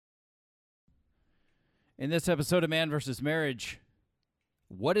In this episode of Man vs. Marriage,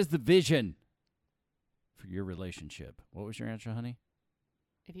 what is the vision for your relationship? What was your answer, honey?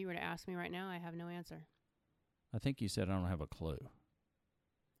 If you were to ask me right now, I have no answer. I think you said I don't have a clue.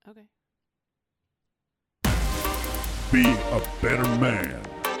 Okay. Be a better man.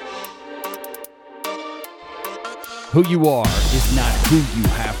 Who you are is not who you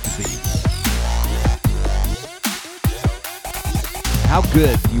have to be. How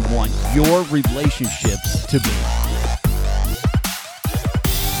good do you want your relationships to be?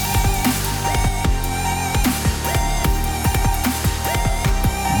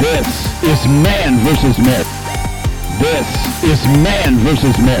 This is Man vs. Myth. This is Man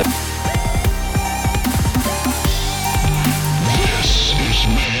vs. Myth. This is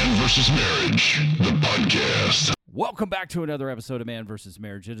Man vs. Marriage, the podcast. Welcome back to another episode of Man vs.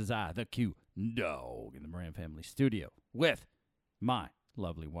 Marriage. It is I, the Q Dog, in the Moran Family Studio with my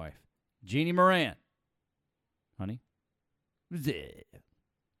lovely wife, Jeannie Moran. Honey? Zip.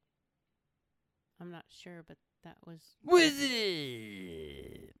 I'm not sure, but that was Was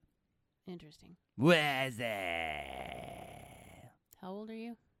it? interesting. Was it? How old are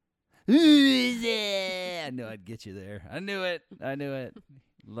you? Was it? I knew I'd get you there. I knew it.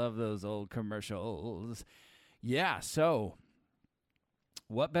 Love those old commercials. Yeah, so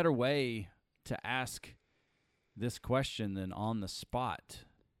what better way to ask this question than on the spot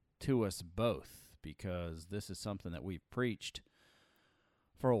to us both, because this is something that we've preached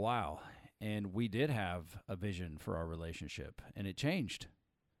for a while, and we did have a vision for our relationship, and it changed.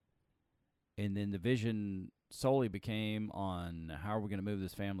 And then the vision solely became on how are we going to move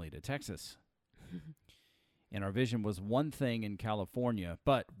this family to Texas. And our vision was one thing in California,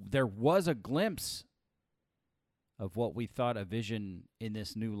 but there was a glimpse of what we thought a vision in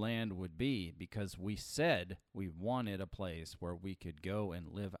this new land would be, because we said we wanted a place where we could go and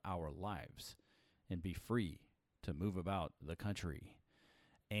live our lives and be free to move about the country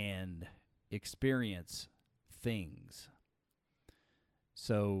and experience things.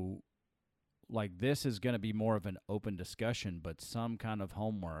 So, like, this is going to be more of an open discussion, but some kind of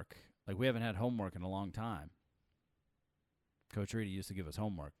homework. Like, we haven't had homework in a long time. Coach Reedy used to give us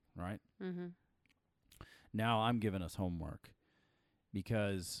homework, right? Mm-hmm. Now I'm giving us homework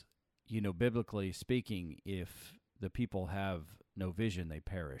because, biblically speaking, if the people have no vision, they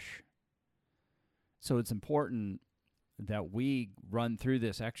perish. So it's important that we run through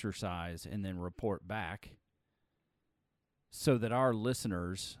this exercise and then report back so that our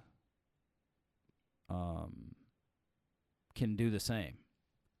listeners can do the same.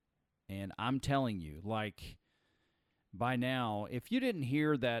 And I'm telling you, like, by now, if you didn't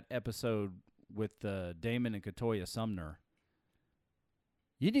hear that episode with Damon and Katoya Sumner,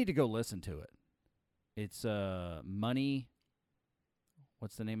 you need to go listen to it. It's Money.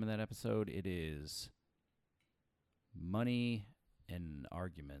 What's the name of that episode? It is Money and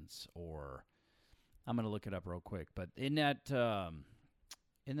Arguments, or I'm going to look it up real quick. But in that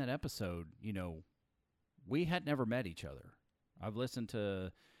episode, we had never met each other. I've listened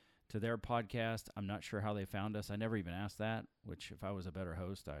to their podcast. I'm not sure how they found us. I never even asked that, which if I was a better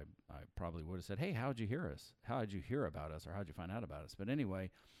host, I probably would have said, hey, how'd you hear us? How did you hear about us, or how'd you find out about us? But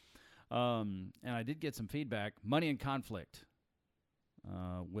anyway, and I did get some feedback. Money and Conflict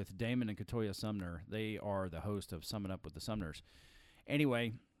with Damon and Katoya Sumner. They are the host of Summing Up with the Sumners.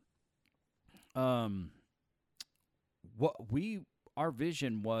 Anyway, our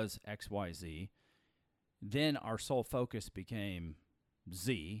vision was XYZ. Then our sole focus became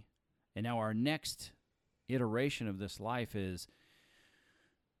Z. And now our next iteration of this life is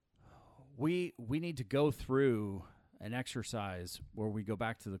we need to go through an exercise where we go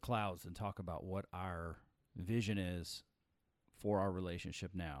back to the clouds and talk about what our vision is for our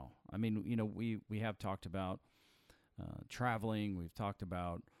relationship now. I mean, we have talked about traveling. We've talked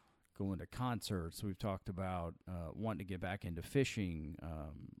about going to concerts. We've talked about wanting to get back into fishing.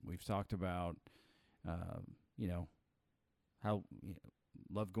 We've talked about, how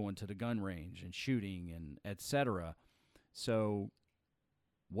love going to the gun range and shooting and etc. So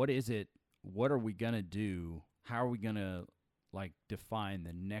what is it? What are we going to do? How are we going to define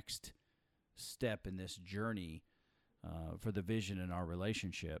the next step in this journey for the vision in our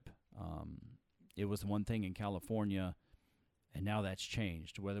relationship? It was one thing in California, and now that's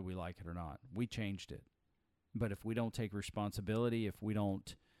changed, whether we like it or not. We changed it. But if we don't take responsibility, if we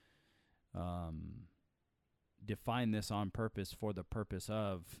don't define this on purpose for the purpose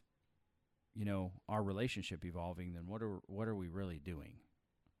of, our relationship evolving, then what are we really doing?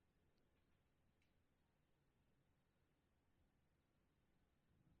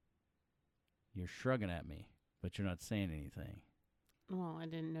 You're shrugging at me, but you're not saying anything. Well, I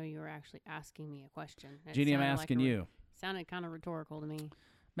didn't know you were actually asking me a question. It Jeannie, I'm sounded like asking a- you. Sounded kind of rhetorical to me.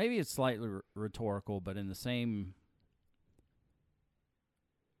 Maybe it's slightly rhetorical, but in the same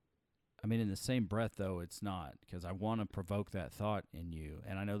breath, though, it's not, because I want to provoke that thought in you,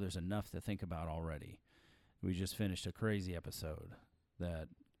 and I know there's enough to think about already. We just finished a crazy episode that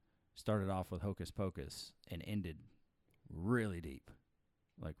started off with Hocus Pocus and ended really deep,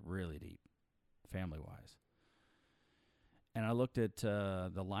 family-wise. And I looked at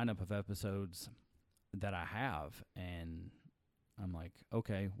the lineup of episodes that I have, and I'm like,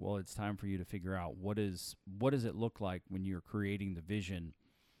 okay, well, it's time for you to figure out what does it look like when you're creating the vision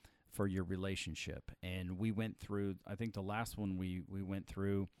for your relationship. And we went through, I think the last one we went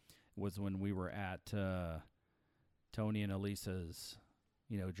through was when we were at Tony and Elisa's,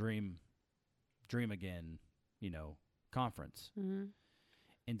 Dream Again, conference. Mm-hmm.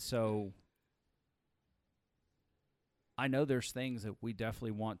 And so I know there's things that we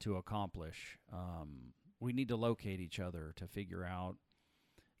definitely want to accomplish. We need to locate each other to figure out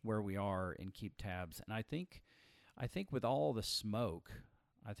where we are and keep tabs. And I think with all the smoke,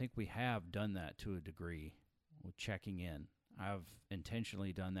 I think we have done that to a degree with checking in. I've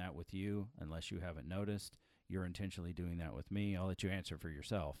intentionally done that with you, unless you haven't noticed. You're intentionally doing that with me. I'll let you answer for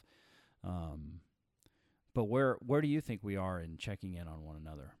yourself. But where do you think we are in checking in on one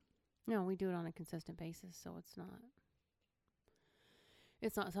another? No, we do it on a consistent basis, so it's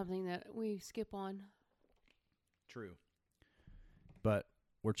not something that we skip on. True. But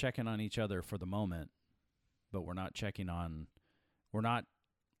we're checking on each other for the moment, but we're not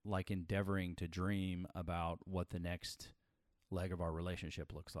like endeavoring to dream about what the next leg of our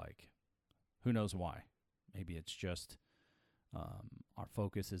relationship looks like. Who knows why? Maybe it's just our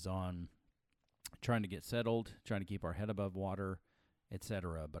focus is on trying to get settled, trying to keep our head above water,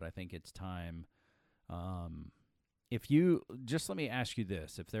 etc. But I think it's time. If let me ask you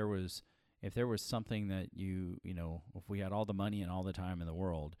this: if there was something that if we had all the money and all the time in the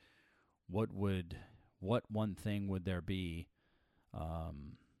world, what one thing would there be,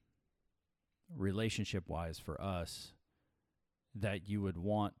 relationship-wise for us, that you would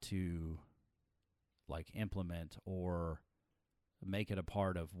want to implement or make it a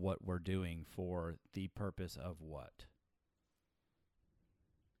part of what we're doing for the purpose of what?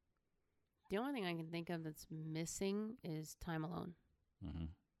 The only thing I can think of that's missing is time alone. Mm-hmm.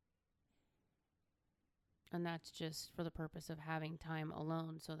 And that's just for the purpose of having time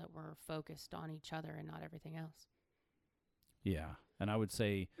alone so that we're focused on each other and not everything else. Yeah. And I would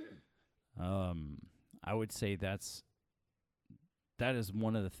say that is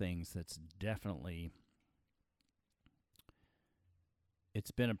one of the things that's definitely,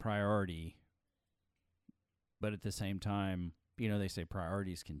 it's been a priority, but at the same time, they say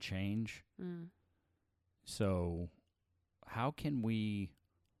priorities can change. Mm. So how can we,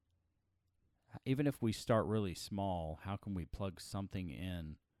 even if we start really small, how can we plug something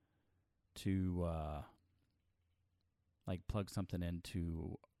in to, plug something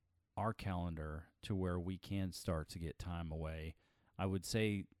into our calendar to where we can start to get time away? I would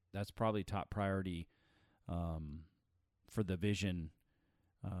say that's probably top priority for the vision,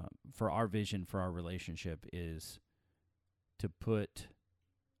 for our vision for our relationship, is to put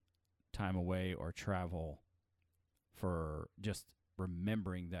time away or travel for just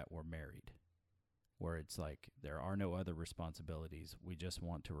remembering that we're married, where it's like there are no other responsibilities. We just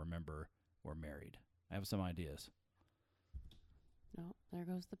want to remember we're married. I have some ideas. No, there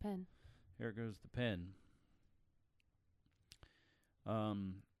goes the pen. Here goes the pen.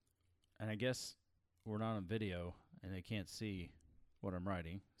 And I guess we're not on video and they can't see what I'm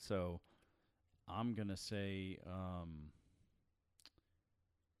writing. So I'm going to say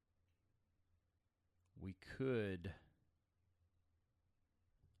we could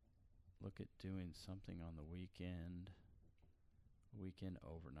look at doing something on the weekend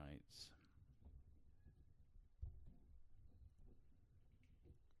overnights.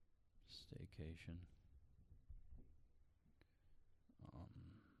 Staycation.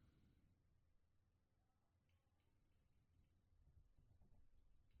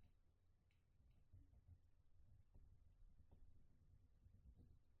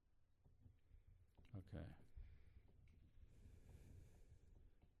 Okay.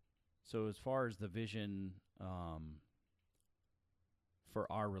 So as far as the vision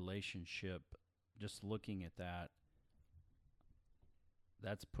for our relationship, just looking at that,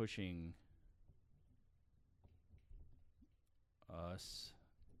 that's pushing us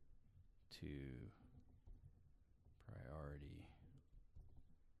to priority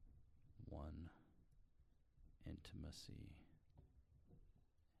one, intimacy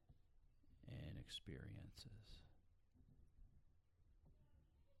and experiences.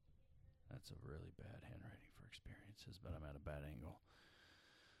 That's a really bad handwriting for experiences, but I'm at a bad angle.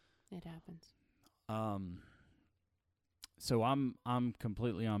 It happens. So I'm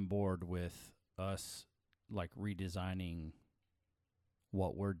completely on board with us like redesigning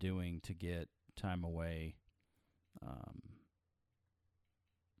what we're doing to get time away,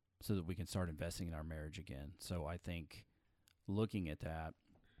 so that we can start investing in our marriage again. So I think looking at that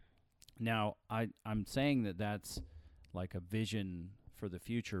now, I'm saying that that's like a vision for the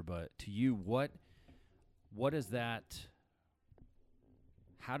future, but to you, what is that?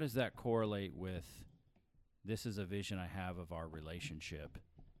 How does that correlate with this is a vision I have of our relationship?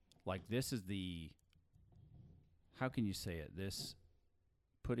 Like this is how can you say it? This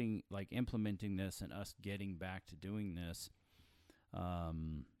implementing this and us getting back to doing this.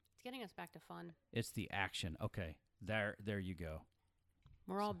 It's getting us back to fun. It's the action. Okay. There you go.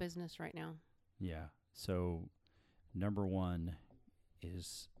 We're all business right now. Yeah. So number one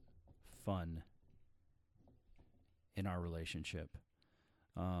is fun in our relationship.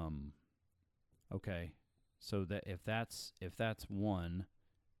 Okay. So that if that's one,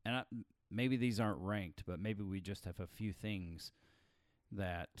 and maybe these aren't ranked, but maybe we just have a few things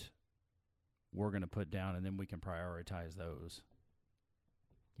that we're going to put down, and then we can prioritize those.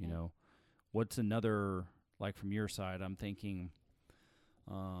 You know, what's another, like from your side? I'm thinking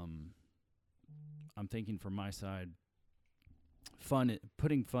from my side,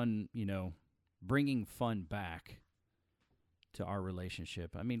 putting fun, bringing fun back to our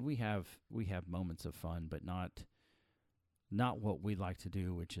relationship. I mean, we have moments of fun, but not what we like to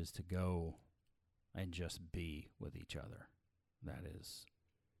do, which is to go and just be with each other. That is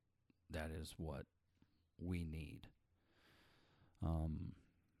what we need.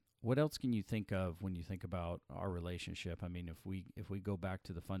 What else can you think of when you think about our relationship? I mean, if we go back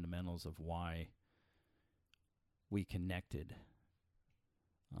to the fundamentals of why we connected,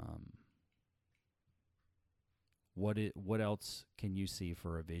 what else can you see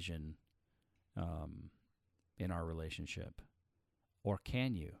for a vision in our relationship? Or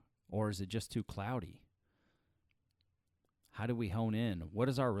can you? Or is it just too cloudy? How do we hone in? What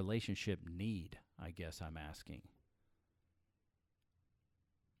does our relationship need? I guess I'm asking.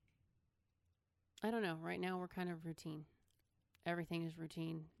 I don't know. Right now, we're kind of routine. Everything is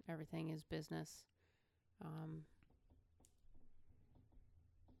routine. Everything is business.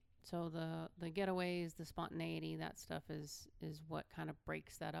 So the getaways, the spontaneity, that stuff is what kind of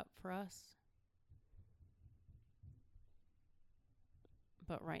breaks that up for us.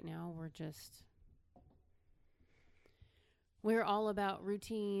 But right now, we're all about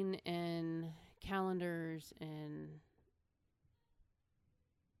routine and calendars and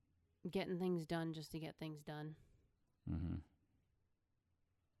getting things done just to get things done. Mm-hmm.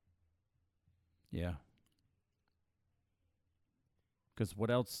 Yeah. Because what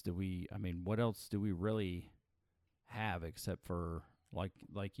else do we really have except for, like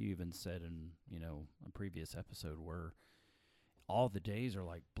you even said in, a previous episode, where all the days are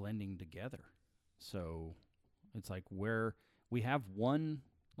like blending together. So it's like where we have one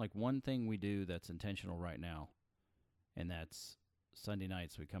thing we do that's intentional right now, and that's Sunday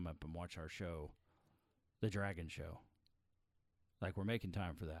nights we come up and watch our show, The Dragon Show. Like, we're making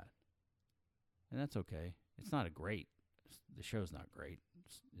time for that. And that's okay. It's not the show's not great.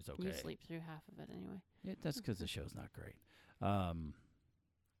 It's okay. You sleep through half of it anyway. Yeah, that's because the show's not great.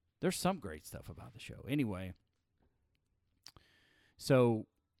 There's some great stuff about the show. Anyway, so,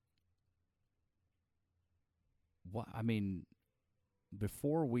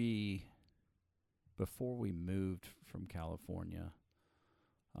 before we moved from California,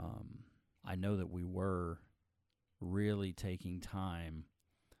 I know that we were really taking time,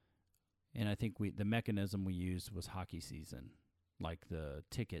 and I think the mechanism we used was hockey season. Like the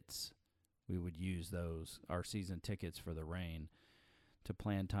tickets, we would use those, our season tickets for the Reign, to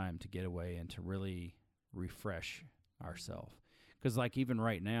plan time to get away and to really refresh ourselves. Because like even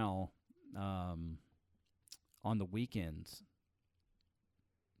right now, on the weekends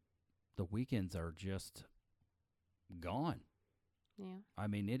are just gone. Yeah. I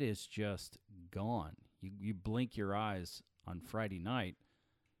mean, it is just gone. You blink your eyes on Friday night,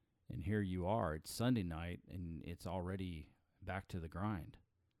 and here you are. It's Sunday night, and it's already back to the grind.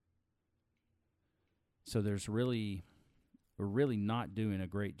 So we're really not doing a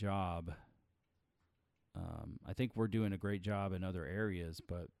great job. I think we're doing a great job in other areas,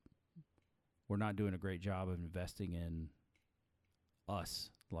 but we're not doing a great job of investing in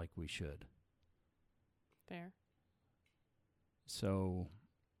us like we should. Fair. So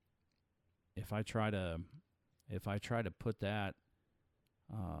if I try to put that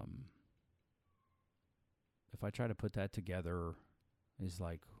together, is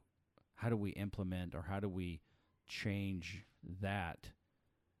like, how do we implement or how do we change that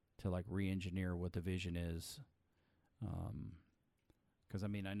to like re-engineer what the vision is? Because I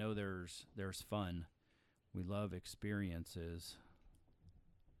mean, I know there's fun. We love experiences.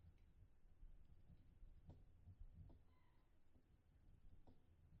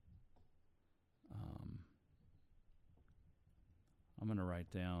 I'm going to write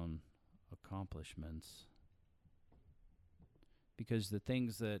down accomplishments, because the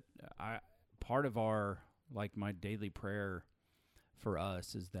things that part of our, like my daily prayer for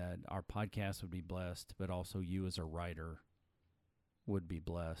us is that our podcast would be blessed, but also you as a writer would be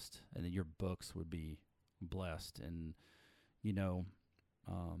blessed, and that your books would be blessed. And, you know,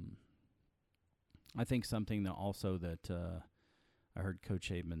 I think something that also that I heard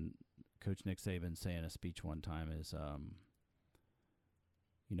Coach Nick Saban say in a speech one time is,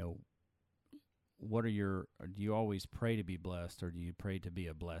 you know, do you always pray to be blessed, or do you pray to be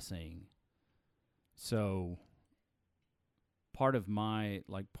a blessing? So part of my,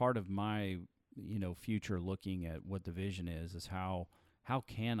 you know, future looking at what the vision is how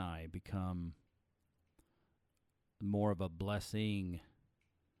can I become more of a blessing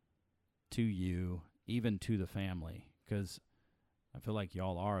to you, even to the family? Because I feel like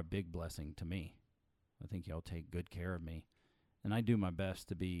y'all are a big blessing to me. I think y'all take good care of me. And I do my best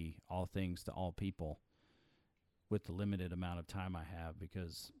to be all things to all people with the limited amount of time I have,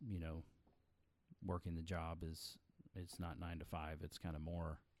 because, you know, working the job it's not 9 to 5. It's kind of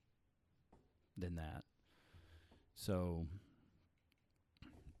more than that. So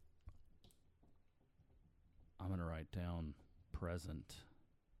I'm going to write down present.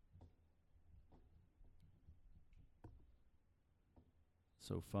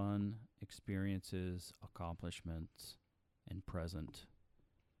 So fun, experiences, accomplishments, and present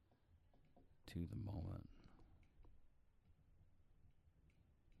to the moment.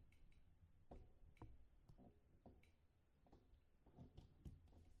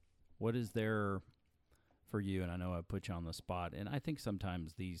 What is there for you? And I know I put you on the spot, and I think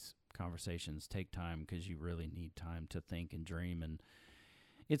sometimes these conversations take time because you really need time to think and dream, and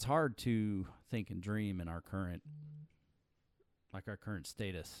it's hard to think and dream in our current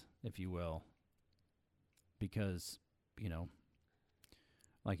status, if you will, because, you know,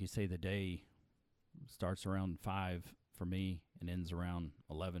 like you say, the day starts around 5 for me and ends around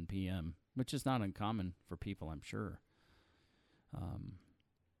 11 p.m., which is not uncommon for people, I'm sure.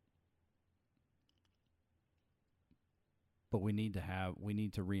 But we need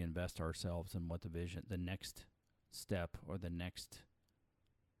to reinvest ourselves in what the next step or the next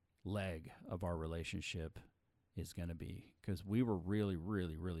leg of our relationship is going to be, because we were really,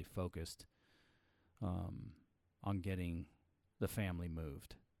 really, really focused on getting the family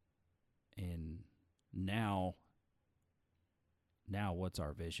moved. And now what's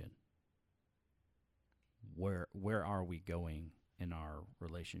our vision? Where are we going in our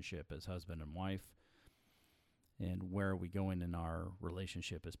relationship as husband and wife? And where are we going in our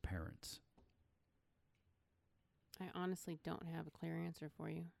relationship as parents? I honestly don't have a clear answer for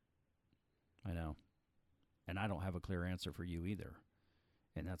you. I know. And I don't have a clear answer for you either.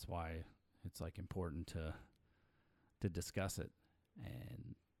 And that's why it's like important to discuss it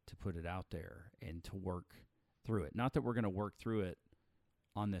and to put it out there and to work through it. Not that we're going to work through it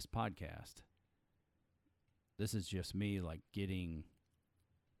on this podcast. This is just me like getting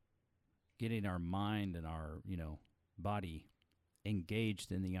our mind and our, you know, body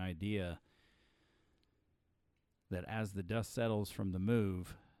engaged in the idea that as the dust settles from the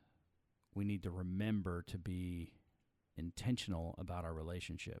move, we need to remember to be intentional about our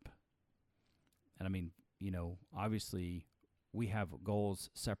relationship. And I mean, you know, obviously we have goals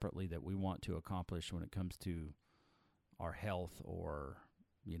separately that we want to accomplish when it comes to our health or,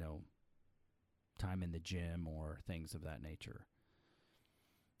 you know, time in the gym or things of that nature.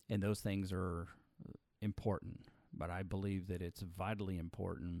 And those things are important, but I believe that it's vitally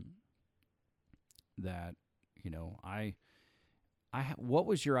important that, you know, what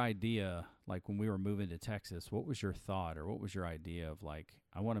was your idea, like when we were moving to Texas, what was your thought or what was your idea of like,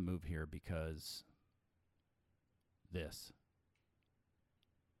 I want to move here because this?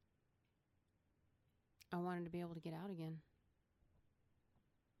 I wanted to be able to get out again.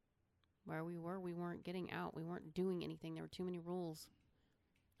 Where we weren't getting out. We weren't doing anything. There were too many rules.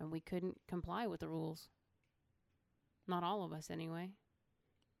 And we couldn't comply with the rules. Not all of us, anyway.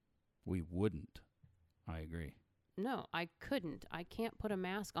 We wouldn't. I agree. No, I couldn't. I can't put a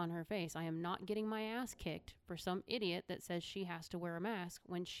mask on her face. I am not getting my ass kicked for some idiot that says she has to wear a mask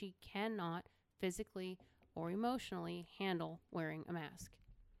when she cannot physically or emotionally handle wearing a mask.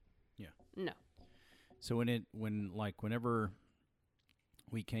 Yeah. No. So whenever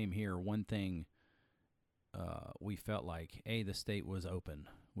we came here, one thing we felt like, the state was open,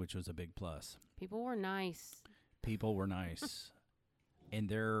 which was a big plus. People were nice. People were nice. And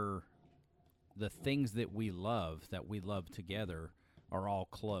the things that we love together are all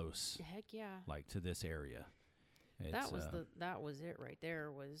close, Heck yeah. like to this area. That was it right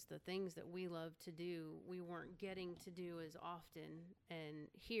there, was the things that we love to do we weren't getting to do as often. And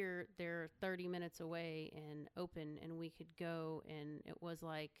here they're 30 minutes away and open, and we could go, and it was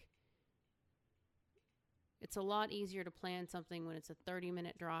like, it's a lot easier to plan something when it's a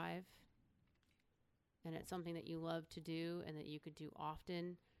 30-minute drive and it's something that you love to do and that you could do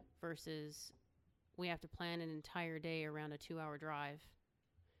often, versus we have to plan an entire day around a 2-hour drive,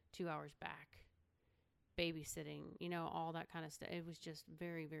 2 hours back, babysitting, all that kind of stuff. It was just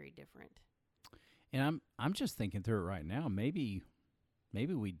very, very different. And I'm just thinking through it right now. Maybe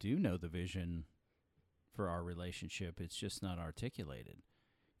we do know the vision for our relationship. It's just not articulated.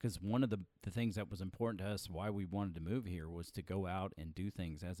 Because one of the things that was important to us, why we wanted to move here, was to go out and do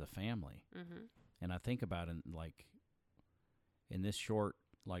things as a family. Mm-hmm. And I think about it in this short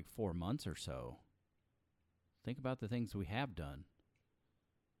 4 months or so, think about the things we have done.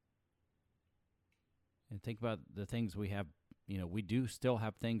 And think about the things we have, we do still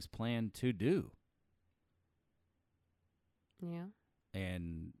have things planned to do. Yeah.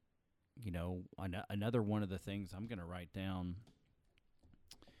 And, another one of the things I'm going to write down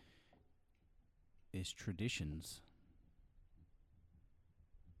is traditions.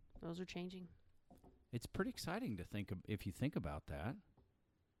 Those are changing. It's pretty exciting to think if you think about that.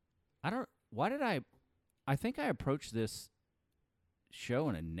 I think I approached this show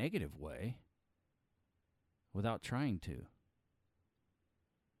in a negative way without trying to.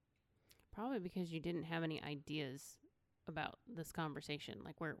 Probably because you didn't have any ideas about this conversation,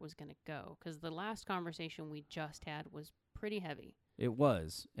 like where it was going to go. Because the last conversation we just had was pretty heavy. It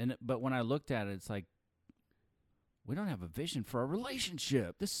was. But when I looked at it, it's like, we don't have a vision for our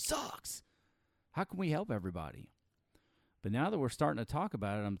relationship. This sucks. How can we help everybody? But now that we're starting to talk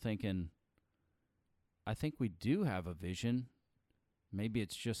about it, I'm thinking, I think we do have a vision. Maybe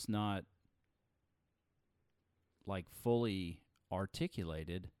it's just not fully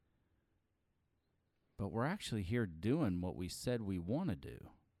articulated, but we're actually here doing what we said we want to do.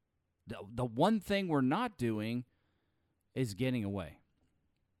 The one thing we're not doing is getting away.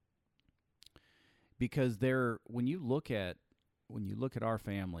 Because when you look at our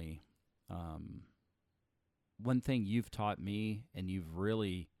family, one thing you've taught me, and you've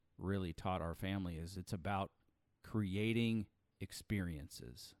really, really taught our family, is it's about creating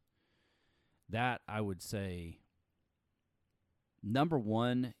experiences. That, I would say, number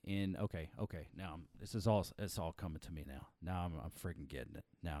one now it's all coming to me now. Now I'm freaking getting it.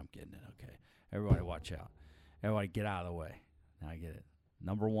 Now I'm getting it. Okay. Everybody watch out. Everybody get out of the way. Now I get it.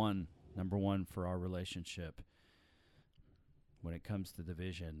 Number one for our relationship when it comes to the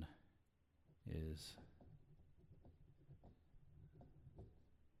vision is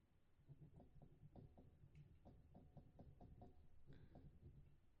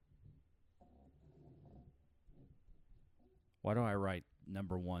why do I write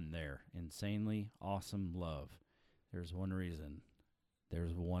number one there? Insanely awesome love. There's one reason.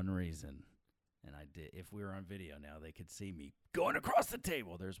 And I did. If we were on video now, they could see me going across the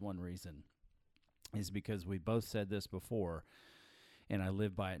table. There's one reason. Is because we both said this before, and I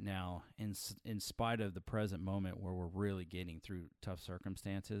live by it now. In spite of the present moment where we're really getting through tough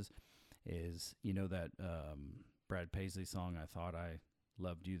circumstances, is that Brad Paisley song, I Thought I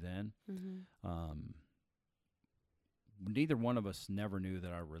Loved You Then? Mm-hmm. Neither one of us never knew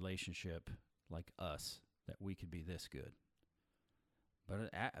that our relationship, like us, that we could be this good.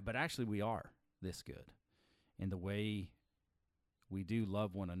 But actually we are this good. And the way we do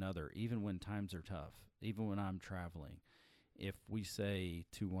love one another, even when times are tough, even when I'm traveling, if we say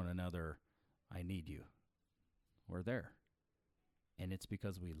to one another, I need you, we're there. And it's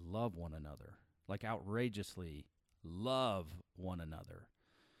because we love one another, outrageously love one another.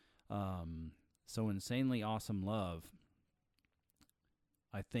 So insanely awesome love,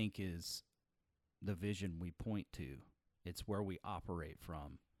 I think, is the vision we point to. It's where we operate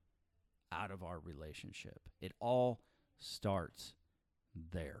from out of our relationship. It all starts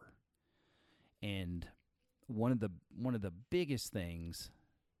there. And one of the biggest things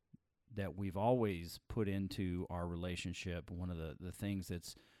that we've always put into our relationship, one of the things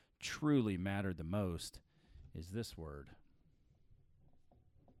that's truly mattered the most, is this word.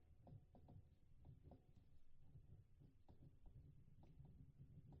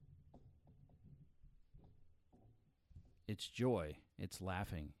 It's joy, it's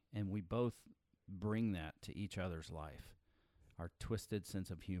laughing, and we both bring that to each other's life. our twisted sense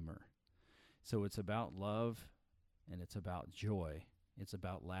of humor. So it's about love and it's about joy. It's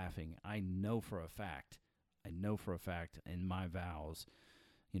about laughing. I know for a fact in my vows,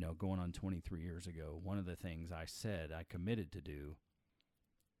 going on 23 years ago, one of the things I said I committed to do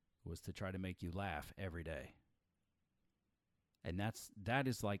was to try to make you laugh every day. And that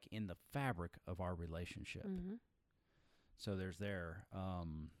is like in the fabric of our relationship. Mm-hmm. So there's there.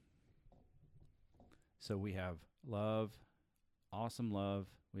 So we have love, awesome love.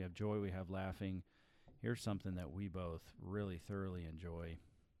 We have joy. We have laughing. Here's something that we both really thoroughly enjoy.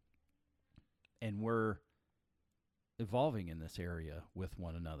 And we're evolving in this area with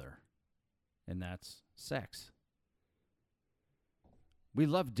one another. And that's sex. We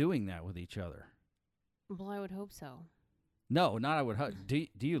love doing that with each other. Well, I would hope so. No, not I would hope. Do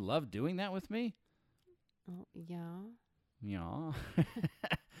you love doing that with me? Oh, yeah. Yeah.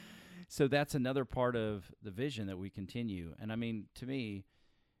 So that's another part of the vision that we continue. And I mean, to me,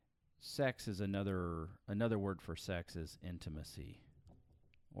 sex is another word for sex is intimacy.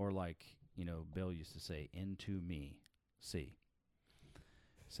 Or like, Bill used to say, into me, see.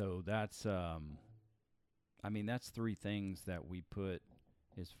 So that's, that's three things that we put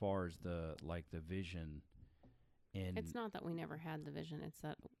as far as the vision. And It's not that we never had the vision. It's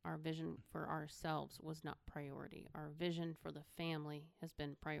that our vision for ourselves was not priority. Our vision for the family has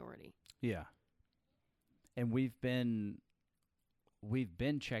been priority. Yeah. And we've been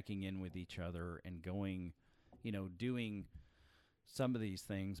checking in with each other and going, doing some of these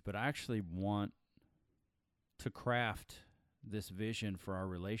things, but I actually want to craft this vision for our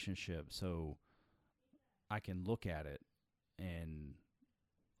relationship so I can look at it and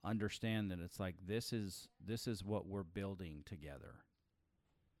understand that it's like this is what we're building together.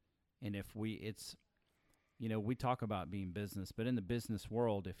 And if we talk about being business, but in the business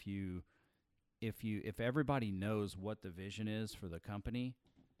world, if everybody knows what the vision is for the company,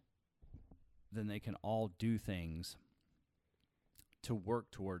 then they can all do things to work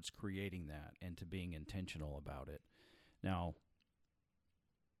towards creating that and to being intentional about it. Now,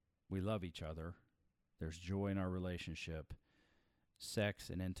 we love each other. There's joy in our relationship, sex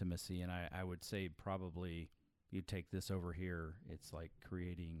and intimacy, and I would say probably you take this over here, it's like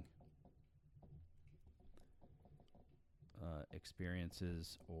creating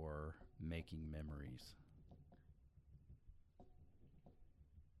experiences or making memories.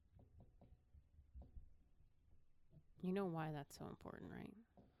 You know why that's so important, right?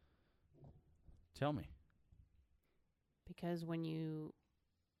 Tell me. Because when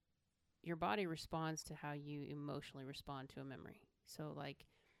your body responds to how you emotionally respond to a memory. So like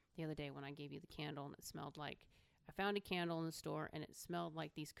the other day when I gave you the candle and it smelled like, I found a candle in the store and it smelled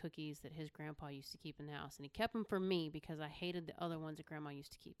like these cookies that his grandpa used to keep in the house. And he kept them for me because I hated the other ones that grandma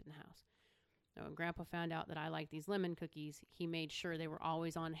used to keep in the house. Now when grandpa found out that I liked these lemon cookies, he made sure they were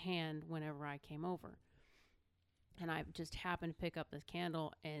always on hand whenever I came over. And I just happened to pick up this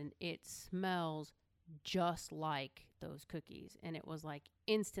candle and it smells just like those cookies. And it was like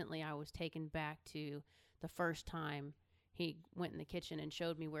instantly I was taken back to the first time he went in the kitchen and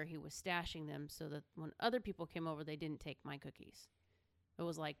showed me where he was stashing them so that when other people came over, they didn't take my cookies. It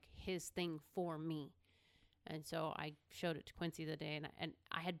was like his thing for me. And so I showed it to Quincy the day, and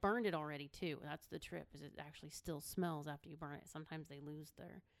I had burned it already too. That's the trip, is it actually still smells after you burn it. Sometimes they lose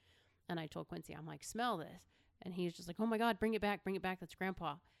their, and I told Quincy, I'm like, smell this. And he was just like, oh my God, bring it back. That's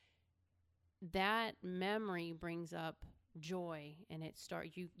grandpa. That memory brings up joy, and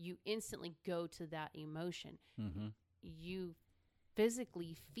you instantly go to that emotion. Mm-hmm. You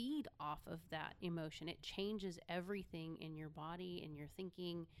physically feed off of that emotion. It changes everything in your body and your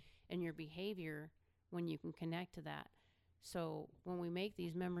thinking and your behavior when you can connect to that. So when we make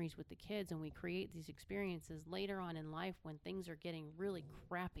these memories with the kids and we create these experiences later on in life when things are getting really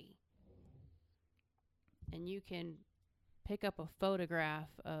crappy, and you can pick up a photograph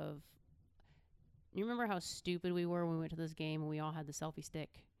of, you remember how stupid we were when we went to this game and we all had the selfie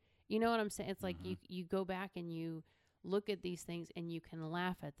stick? You know what I'm saying? It's like you go back and you look at these things and you can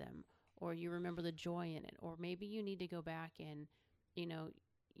laugh at them, or you remember the joy in it, or maybe you need to go back and,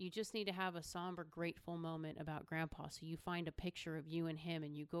 you just need to have a somber, grateful moment about grandpa. So you find a picture of you and him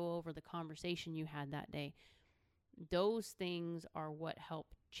and you go over the conversation you had that day. Those things are what help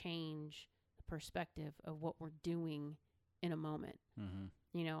change the perspective of what we're doing in a moment.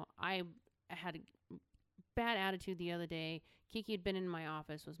 Mm-hmm. I had a bad attitude the other day. Kiki had been in my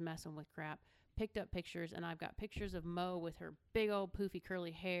office, was messing with crap, picked up pictures, and I've got pictures of Mo with her big old poofy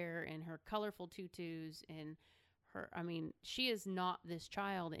curly hair and her colorful tutus and she is not this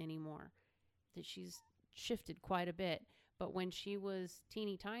child anymore. That she's shifted quite a bit. But when she was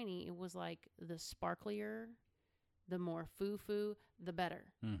teeny tiny, it was like the sparklier, the more foo-foo, the better.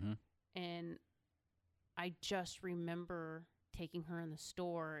 Mm-hmm. And I just remember taking her in the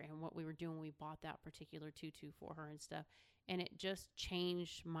store and what we were doing when we bought that particular tutu for her and stuff. And it just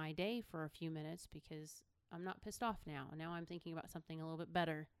changed my day for a few minutes because I'm not pissed off now. Now I'm thinking about something a little bit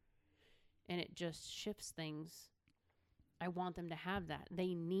better. And it just shifts things. I want them to have that.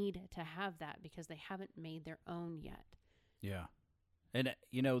 They need to have that because they haven't made their own yet. Yeah. And,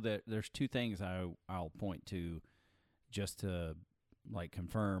 you know, there's two things I'll point to just to, like,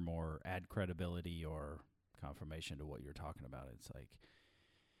 confirm or add credibility or confirmation to what you're talking about. It's like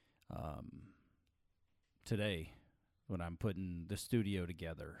today when I'm putting the studio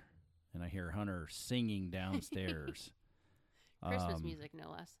together and I hear Hunter singing downstairs. Christmas music,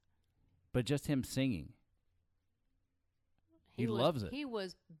 no less. But just him singing. He was, loves it. He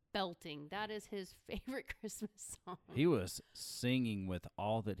was belting. That is his favorite Christmas song. He was singing with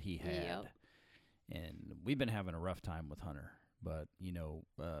all that he had. Yep. And we've been having a rough time with Hunter. But, you know,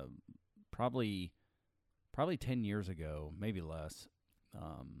 probably 10 years ago, maybe less,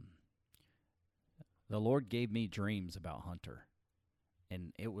 the Lord gave me dreams about Hunter.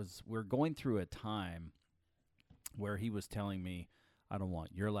 And we're going through a time where he was telling me, I don't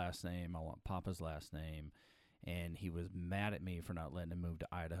want your last name, I want Papa's last name. And he was mad at me for not letting him move to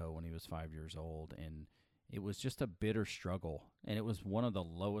Idaho when he was 5 years old. And it was just a bitter struggle. And it was one of the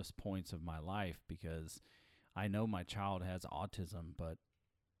lowest points of my life because I know my child has autism, but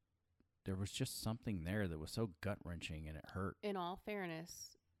there was just something there that was so gut-wrenching and it hurt. In all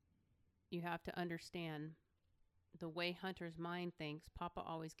fairness, you have to understand the way Hunter's mind thinks. Papa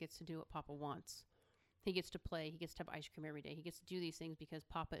always gets to do what Papa wants. He gets to play. He gets to have ice cream every day. He gets to do these things because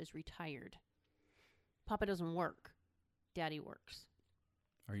Papa is retired. Papa doesn't work. Daddy works.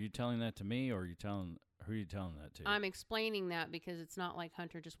 Are you telling that to me, or who are you telling that to? I'm explaining that because it's not like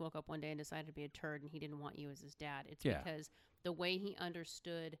Hunter just woke up one day and decided to be a turd and he didn't want you as his dad. It's because the way he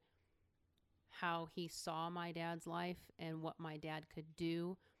understood how he saw my dad's life and what my dad could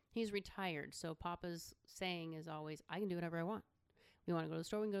do, he's retired. So Papa's saying is always, I can do whatever I want. We want to go to the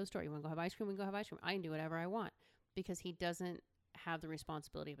store, we can go to the store. You want to go have ice cream, we can go have ice cream. I can do whatever I want because he doesn't have the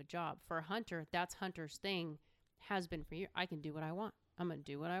responsibility of a job. For Hunter, that's Hunter's thing, has been for years. I can do what I want. I'm going to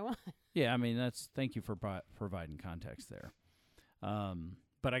do what I want. Yeah, I mean, thank you for providing context there.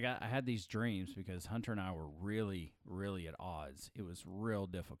 But I had these dreams because Hunter and I were really, really at odds. It was real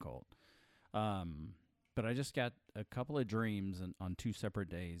difficult. But I just got a couple of dreams on two separate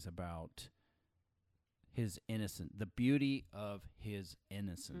days about his innocence, the beauty of his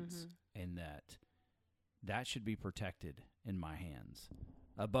innocence, and that should be protected in my hands.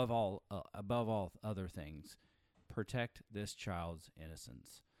 Above all other things, protect this child's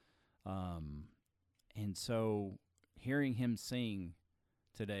innocence. And so hearing him sing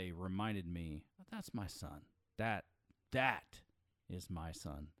today reminded me, that's my son. That is my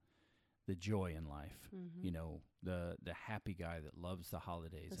son. The joy in life, you know, the happy guy that loves the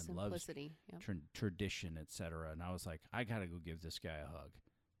holidays and loves tradition, etc. And I was like, I got to go give this guy a hug.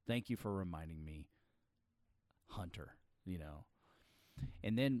 Thank you for reminding me, Hunter, you know.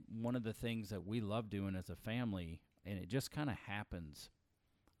 And then one of the things that we love doing as a family, and it just kind of happens,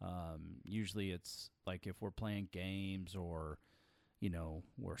 usually it's like if we're playing games or, you know,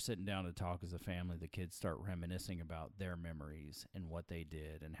 we're sitting down to talk as a family, the kids start reminiscing about their memories and what they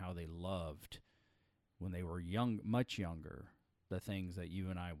did and how they loved when they were young, much younger, the things that you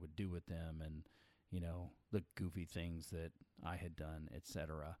and I would do with them and, you know, the goofy things that I had done,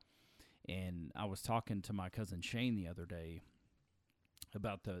 etc. And I was talking to my cousin Shane the other day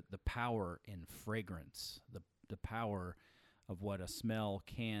about the power in fragrance, the power of what a smell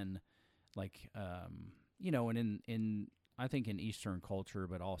can, like, you know, and in I think in Eastern culture,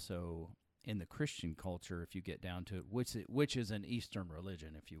 but also in the Christian culture, if you get down to it, which is an Eastern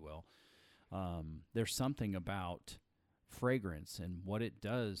religion, if you will, there's something about fragrance and what it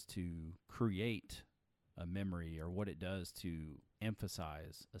does to create a memory or what it does to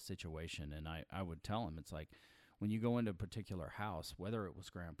emphasize a situation. And I would tell him, it's like when you go into a particular house, whether it was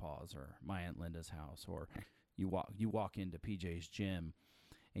Grandpa's or my Aunt Linda's house, or you walk into PJ's gym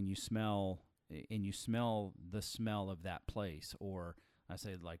and you smell the smell of that place. Or I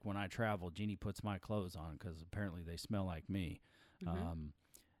say, like, when I travel, Jeannie puts my clothes on because apparently they smell like me.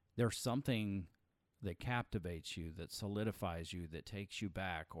 There's something that captivates you, that solidifies you, that takes you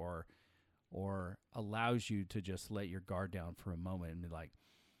back, or allows you to just let your guard down for a moment and be like,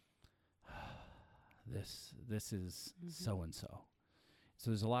 this is so-and-so. So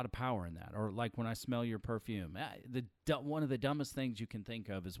there's a lot of power in that. Or like when I smell your perfume, one of the dumbest things you can think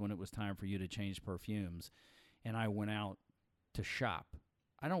of is when it was time for you to change perfumes and I went out to shop.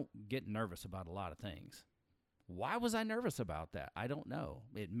 I don't get nervous about a lot of things. Why was I nervous about that? I don't know.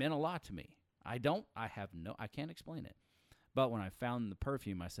 It meant a lot to me. I can't explain it. But when I found the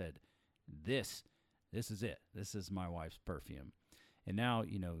perfume, I said, this is it. This is my wife's perfume. And now,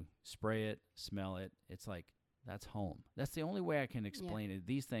 spray it, smell it. It's like, that's home. That's the only way I can explain it.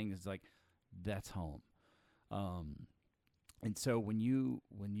 These things, it's like, that's home. And so when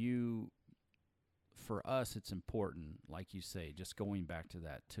you, for us, it's important, like you say, just going back to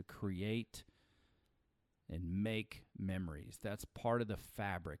that, to create and make memories. That's part of the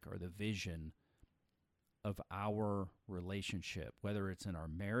fabric or the vision of our relationship, whether it's in our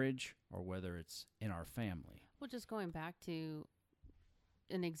marriage or whether it's in our family. Well, just going back to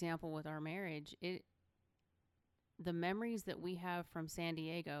an example with our marriage, the memories that we have from San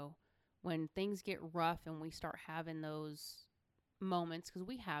Diego, when things get rough and we start having those moments, because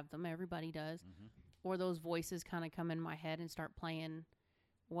we have them, everybody does, or those voices kind of come in my head and start playing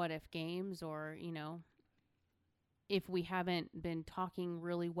what if games, or, if we haven't been talking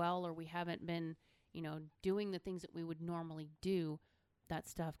really well, or we haven't been, doing the things that we would normally do, that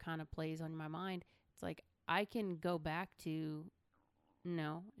stuff kind of plays on my mind. It's like, I can go back to,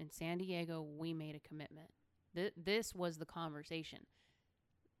 no, in San Diego, we made a commitment. This was the conversation.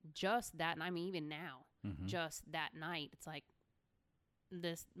 Just that, and I mean, even now, just that night, it's like,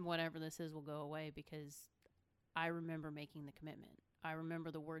 this, whatever this is, will go away because I remember making the commitment. I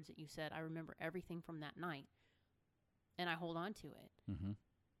remember the words that you said. I remember everything from that night, and I hold on to it.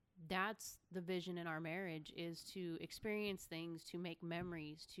 That's the vision in our marriage, is to experience things, to make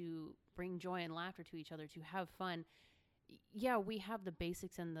memories, to bring joy and laughter to each other, to have fun. Yeah, we have the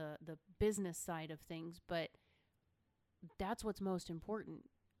basics and the business side of things, but that's what's most important,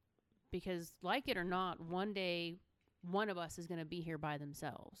 because like it or not, one day one of us is going to be here by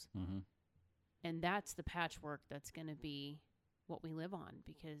themselves. And that's the patchwork that's going to be what we live on,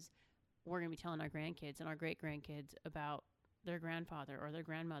 because we're going to be telling our grandkids and our great-grandkids about their grandfather or their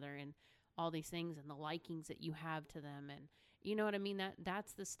grandmother and all these things and the likings that you have to them. And you know what I mean?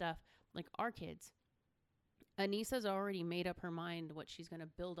 That's the stuff, like our kids. Anissa's already made up her mind what she's going to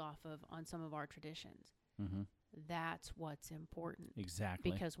build off of on some of our traditions. That's what's important.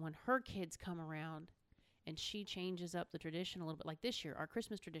 Exactly. Because when her kids come around and she changes up the tradition a little bit, like this year, our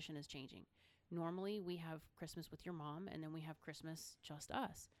Christmas tradition is changing. Normally we have Christmas with your mom, and then we have Christmas just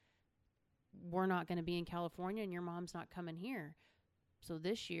us. We're not going to be in California, and your mom's not coming here. So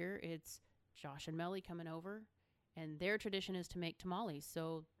this year it's Josh and Melly coming over, and their tradition is to make tamales.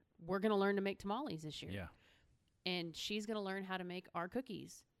 So we're going to learn to make tamales this year. Yeah. And she's going to learn how to make our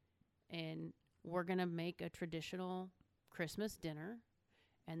cookies. And we're going to make a traditional Christmas dinner.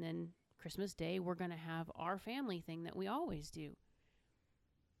 And then Christmas Day, we're going to have our family thing that we always do.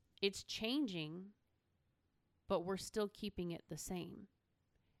 It's changing, but we're still keeping it the same.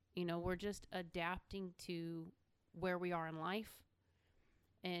 We're just adapting to where we are in life.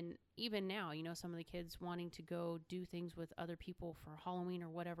 And even now, some of the kids wanting to go do things with other people for Halloween or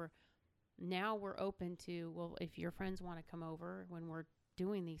whatever. Now we're open to, well, if your friends want to come over when we're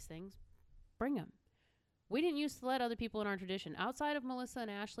doing these things, bring them. We didn't used to let other people in our tradition. Outside of Melissa and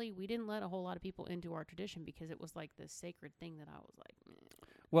Ashley, we didn't let a whole lot of people into our tradition because it was like this sacred thing that I was like,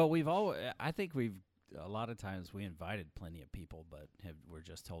 Well, I think a lot of times we invited plenty of people, but we're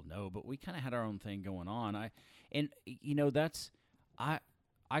just told no. But we kind of had our own thing going on. I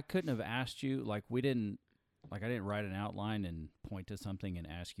couldn't have asked you, I didn't write an outline and point to something and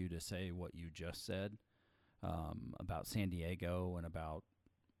ask you to say what you just said about San Diego and about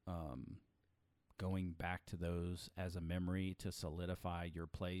going back to those as a memory to solidify your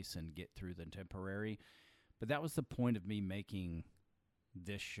place and get through the temporary. But that was the point of me making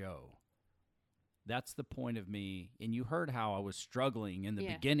this show. That's the point of me. And you heard how I was struggling in the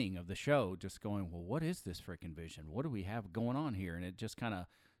beginning of the show, just going, well, what is this freaking vision? What do we have going on here? And it just kind of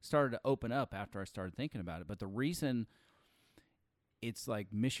started to open up after I started thinking about it. But the reason it's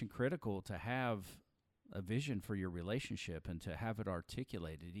like mission critical to have a vision for your relationship and to have it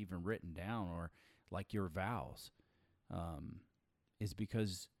articulated, even written down, or like your vows, is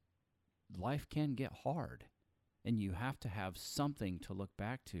because life can get hard. And you have to have something to look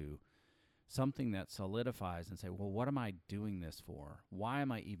back to, something that solidifies and say, well, what am I doing this for? Why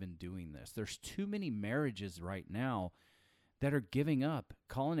am I even doing this? There's too many marriages right now that are giving up,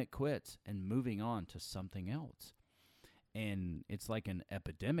 calling it quits, and moving on to something else. And it's like an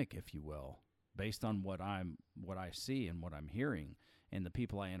epidemic, if you will, based on what I see and what I'm hearing, and the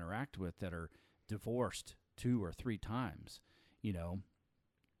people I interact with that are divorced 2 or 3 times. You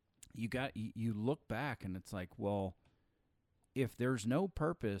look back and it's like, well, if there's no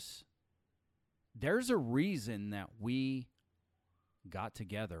purpose, there's a reason that we got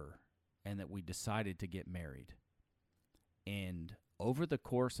together and that we decided to get married. And over the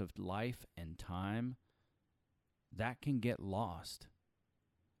course of life and time, that can get lost.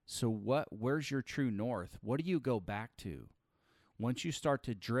 So where's your true north? What do you go back to? Once you start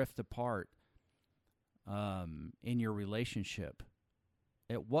to drift apart in your relationship,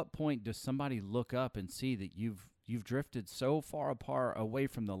 at what point does somebody look up and see that you've drifted so far apart away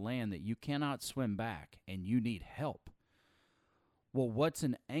from the land that you cannot swim back and you need help? Well, what's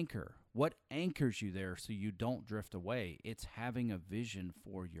an anchor? What anchors you there so you don't drift away? It's having a vision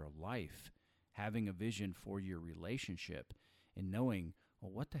for your life, having a vision for your relationship, and knowing,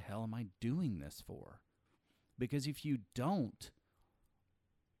 well, what the hell am I doing this for? Because if you don't,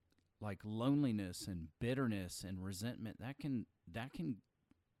 like loneliness and bitterness and resentment, that can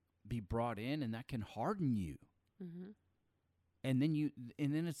be brought in and that can harden you. Mm-hmm. And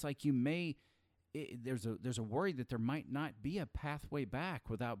then it's like there's a worry that there might not be a pathway back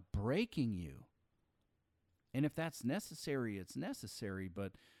without breaking you. And if that's necessary, it's necessary.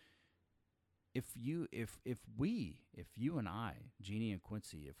 But if you and I, Jeannie and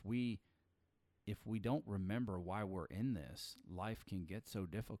Quincy, if we don't remember why we're in this, life can get so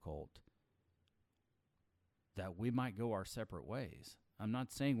difficult that we might go our separate ways. I'm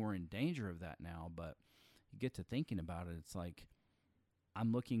not saying we're in danger of that now, but you get to thinking about it. It's like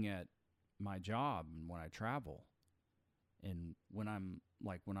I'm looking at my job and when I travel and when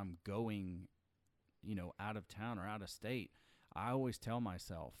I'm going, out of town or out of state, I always tell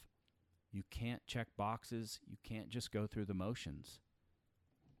myself, you can't check boxes. You can't just go through the motions.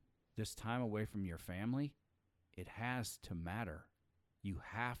 This time away from your family, it has to matter. You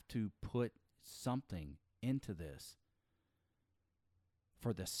have to put something into this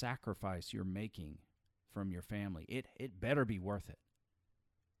for the sacrifice you're making from your family. It better be worth it.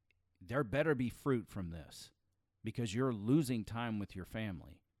 There better be fruit from this because you're losing time with your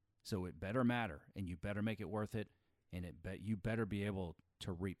family. So it better matter, and you better make it worth it, and you better be able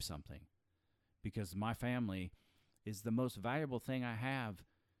to reap something, because my family is the most valuable thing I have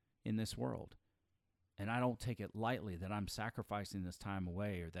in this world. And I don't take it lightly that I'm sacrificing this time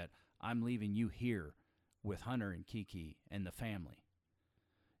away or that I'm leaving you here with Hunter and Kiki and the family.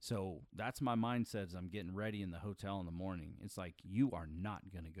 So that's my mindset as I'm getting ready in the hotel in the morning. It's like, you are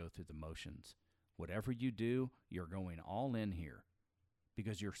not going to go through the motions. Whatever you do, you're going all in here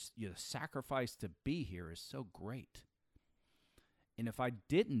because your sacrifice to be here is so great. And if I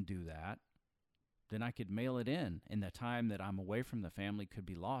didn't do that, then I could mail it in, and the time that I'm away from the family could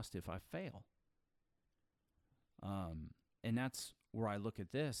be lost if I fail. And that's where I look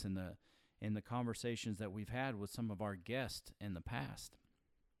at this in the conversations that we've had with some of our guests in the past,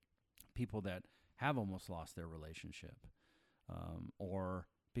 people that have almost lost their relationship, or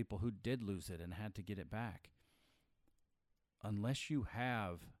people who did lose it and had to get it back. Unless you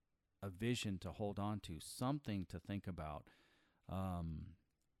have a vision to hold on to, something to think about,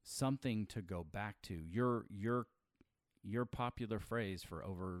 something to go back to. Your popular phrase for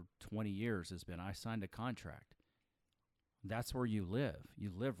over 20 years has been, I signed a contract. That's where you live. You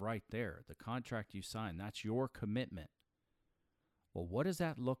live right there. The contract you sign, that's your commitment. Well, what does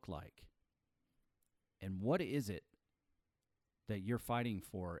that look like? And what is it that you're fighting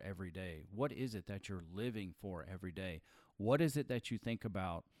for every day? What is it that you're living for every day? What is it that you think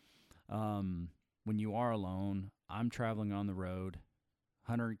about when you are alone? I'm traveling on the road.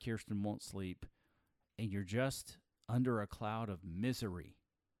 Hunter and Kirsten won't sleep. And you're just under a cloud of misery.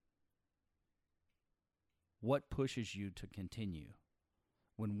 What pushes you to continue?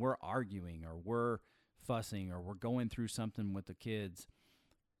 When we're arguing or we're fussing or we're going through something with the kids,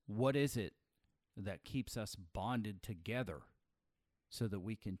 what is it that keeps us bonded together so that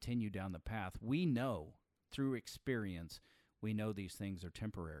we continue down the path? We know through experience, we know these things are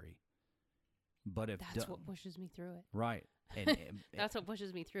temporary. But if that's what pushes me through it. Right. That's what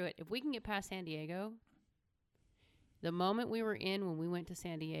pushes me through it. If we can get past San Diego, the moment we were in when we went to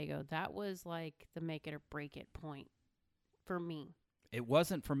San Diego, that was like the make it or break it point for me. It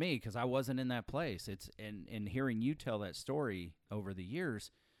wasn't for me because I wasn't in that place. And hearing you tell that story over the years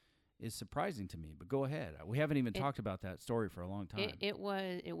is surprising to me. But go ahead. We haven't even talked about that story for a long time. It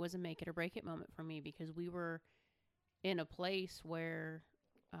was a make it or break it moment for me because we were in a place where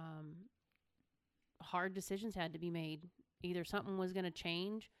hard decisions had to be made. Either something was going to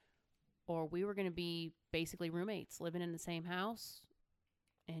change or we were going to be basically roommates living in the same house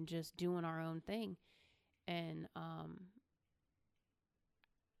and just doing our own thing. And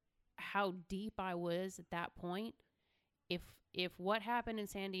how deep I was at that point, if what happened in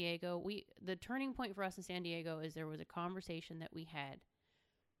San Diego, the turning point for us in San Diego is there was a conversation that we had.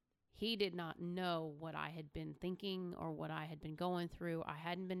 He did not know what I had been thinking or what I had been going through. I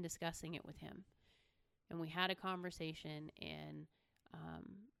hadn't been discussing it with him. and we had a conversation, and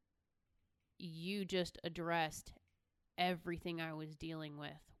you just addressed everything I was dealing with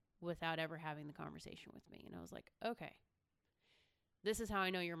without ever having the conversation with me. And I was like, okay, this is how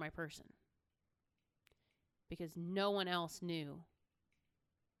I know you're my person. Because no one else knew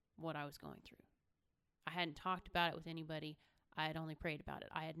what I was going through. I hadn't talked about it with anybody. I had only prayed about it.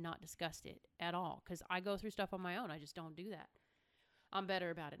 I had not discussed it at all, because I go through stuff on my own. I just don't do that. I'm better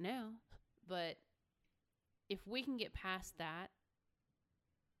about it now. But if we can get past that,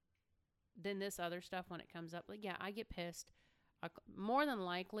 then this other stuff, when it comes up, like, yeah, I get pissed. More than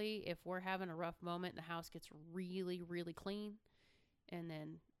likely, if we're having a rough moment, the house gets really, really clean, and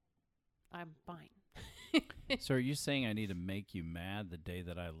then I'm fine. So are you saying I need to make you mad the day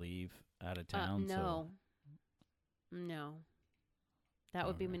that I leave out of town? No. No. That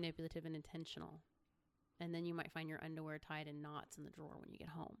would be Okay. manipulative and intentional. And then you might find your underwear tied in knots in the drawer when you get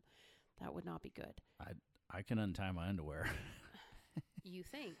home. That would not be good. I can untie my underwear. You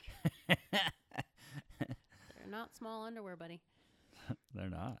think. They're not small underwear, buddy. They're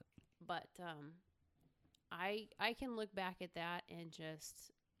not. But I can look back at that and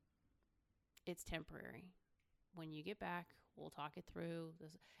just, it's temporary. When you get back, we'll talk it through.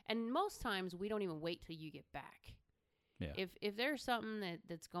 And most times we don't even wait till you get back. Yeah. If there's something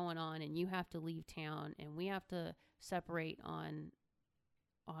that's going on and you have to leave town and we have to separate on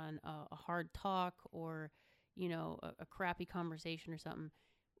a hard talk, or, you know, a crappy conversation or something,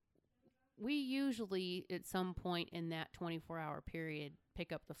 we usually at some point in that 24-hour period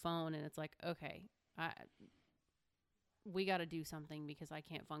pick up the phone and it's like, okay, we got to do something because I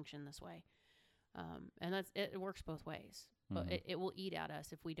can't function this way. And it works both ways, but it will eat at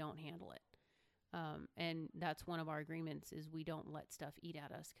us if we don't handle it. And that's one of our agreements, is we don't let stuff eat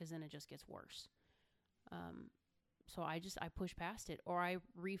at us, because then it just gets worse. So I push past it, or I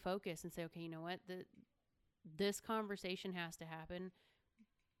refocus and say, okay, you know what? This conversation has to happen,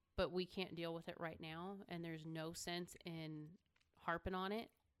 but we can't deal with it right now. And there's no sense in harping on it,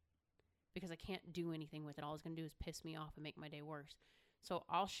 because I can't do anything with it. All it's going to do is piss me off and make my day worse. So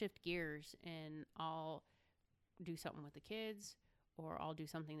I'll shift gears and I'll do something with the kids, or I'll do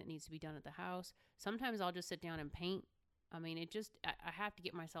something that needs to be done at the house. Sometimes I'll just sit down and paint. I mean, I have to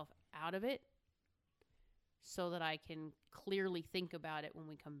get myself out of it so that I can clearly think about it when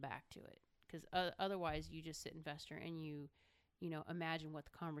we come back to it. Because otherwise you just sit and fester, and you imagine what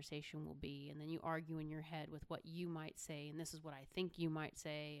the conversation will be. And then you argue in your head with what you might say. And this is what I think you might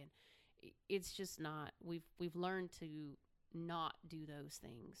say. And it's just not, we've learned to not do those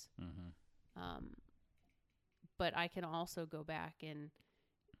things. But I can also go back and,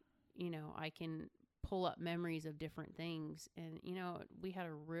 I can pull up memories of different things. And, we had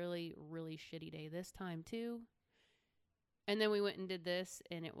a really, really shitty day this time too. And then we went and did this,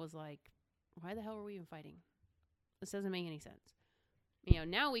 and it was like, why the hell were we even fighting? This doesn't make any sense.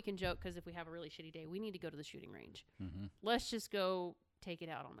 Now we can joke, because if we have a really shitty day, we need to go to the shooting range. Let's just go take it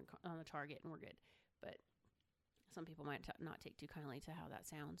out on the target, and we're good. But some people might not take too kindly to how that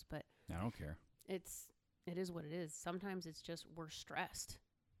sounds, but I don't care. it is what it is. Sometimes it's just we're stressed.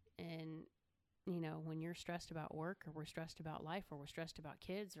 And, when you're stressed about work, or we're stressed about life, or we're stressed about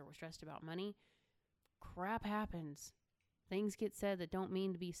kids, or we're stressed about money, crap happens. Things get said that don't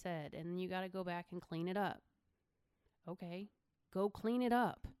mean to be said, and then you got to go back and clean it up. Okay, go clean it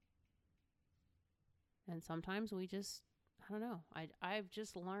up. And sometimes we just, I don't know. I've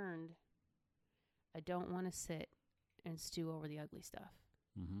just learned I don't want to sit and stew over the ugly stuff.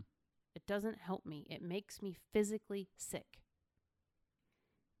 It doesn't help me. It makes me physically sick.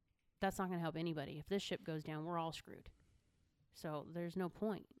 That's not going to help anybody. If this ship goes down, we're all screwed. So there's no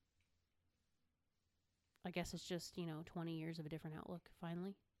point. I guess it's just, 20 years of a different outlook,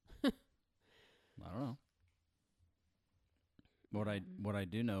 finally. I don't know. What I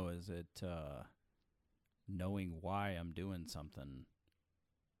do know is that knowing why I'm doing something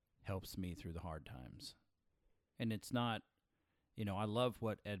helps me through the hard times. And it's not, I love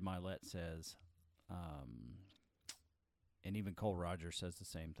what Ed Milet says, and even Cole Rogers says the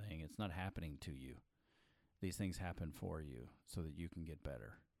same thing. It's not happening to you. These things happen for you so that you can get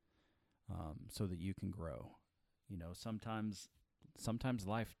better, so that you can grow. Sometimes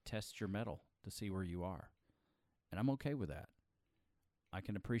life tests your mettle to see where you are, and I'm okay with that. I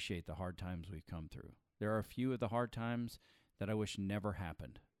can appreciate the hard times we've come through. There are a few of the hard times that I wish never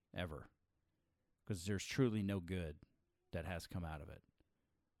happened, ever, because there's truly no good that has come out of it.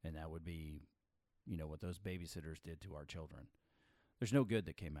 And that would be, what those babysitters did to our children. There's no good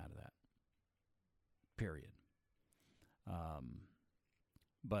that came out of that, period.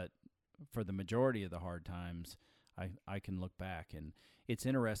 But for the majority of the hard times, I can look back, and it's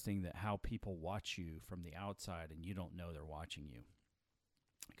interesting that how people watch you from the outside and you don't know they're watching you.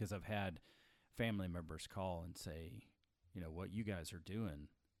 Because I've had family members call and say, what you guys are doing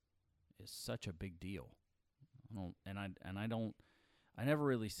is such a big deal. I never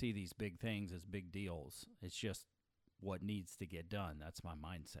really see these big things as big deals. It's just what needs to get done. That's my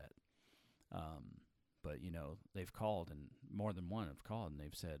mindset. But they've called, and more than one have called, and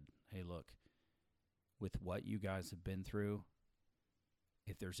they've said, hey, look, with what you guys have been through,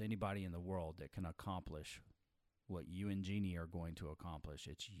 if there's anybody in the world that can accomplish what you and Jeannie are going to accomplish,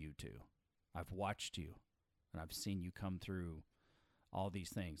 it's you two. I've watched you, and I've seen you come through all these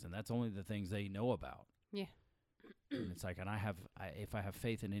things, and that's only the things they know about. Yeah. And it's like, and if I have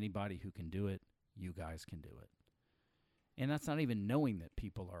faith in anybody who can do it, you guys can do it. And that's not even knowing that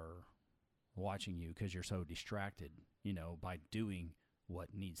people are watching you because you're so distracted, by doing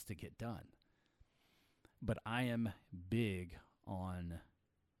what needs to get done. But I am big on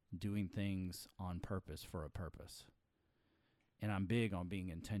doing things on purpose for a purpose. And I'm big on being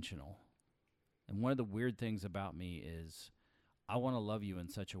intentional. And one of the weird things about me is I want to love you in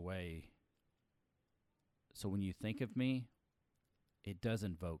such a way so when you think of me, it does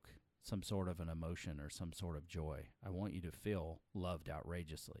invoke some sort of an emotion or some sort of joy. I want you to feel loved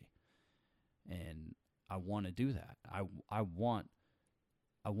outrageously. And I want to do that. I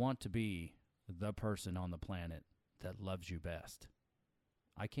want to be the person on the planet that loves you best.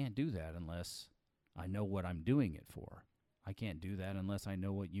 I can't do that unless I know what I'm doing it for. I can't do that unless I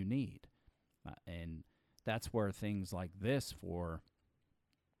know what you need. And that's where things like this, for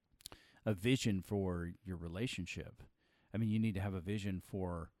a vision for your relationship, you need to have a vision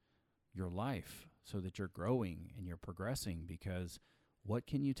for your life so that you're growing and you're progressing, because what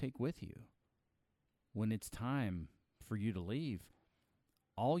can you take with you? When it's time for you to leave,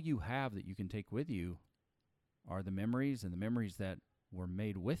 all you have that you can take with you are the memories, and the memories that were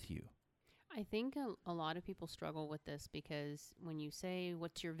made with you. I think a lot of people struggle with this because when you say,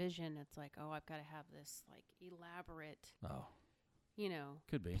 what's your vision? It's like, oh, I've got to have this elaborate,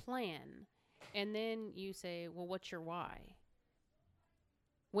 Could be. plan. And then you say, well, what's your why?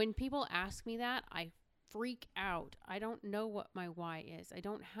 When people ask me that, I freak out. I don't know what my why is. I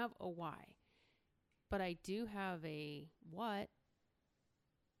don't have a why, but I do have a what.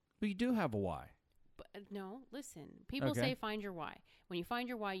 Well, you do have a why. But no, listen. People say find your why. When you find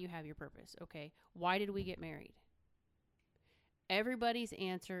your why, you have your purpose. Okay. Why did we get married? Everybody's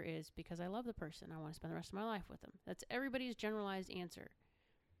answer is because I love the person. I want to spend the rest of my life with them. That's everybody's generalized answer.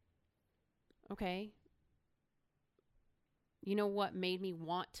 Okay. You know what made me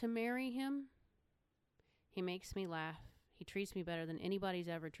want to marry him? He makes me laugh. He treats me better than anybody's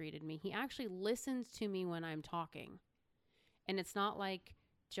ever treated me. He actually listens to me when I'm talking. And it's not like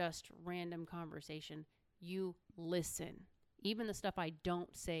just random conversation. You listen. Even the stuff I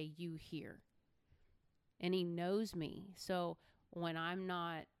don't say, you hear. And he knows me. So when I'm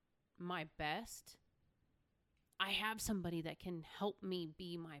not my best, I have somebody that can help me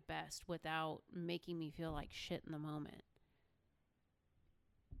be my best without making me feel like shit in the moment.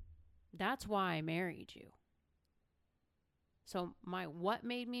 That's why I married you. So my what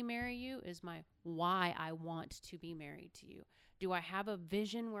made me marry you is my why I want to be married to you. Do I have a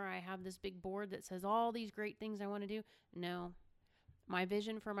vision where I have this big board that says all these great things I want to do? No. My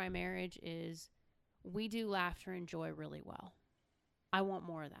vision for my marriage is we do laughter and joy really well. I want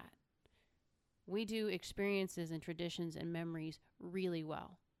more of that. We do experiences and traditions and memories really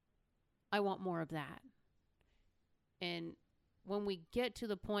well. I want more of that. And when we get to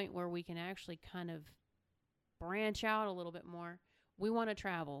the point where we can actually kind of branch out a little bit more, we want to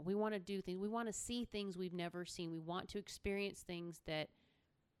travel. We want to do things. We want to see things we've never seen. We want to experience things that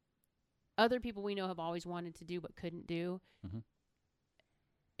other people we know have always wanted to do but couldn't do. Mm-hmm.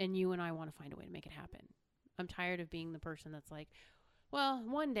 And you and I want to find a way to make it happen. I'm tired of being the person that's like, well,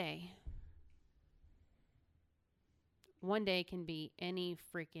 one day. One day can be any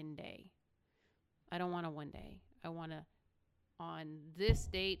freaking day. I don't want a one day. I want to, on this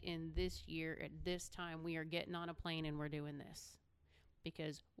date in this year at this time, we are getting on a plane and we're doing this.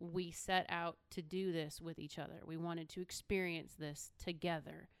 Because we set out to do this with each other. We wanted to experience this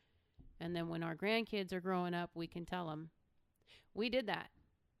together. And then when our grandkids are growing up, we can tell them, we did that.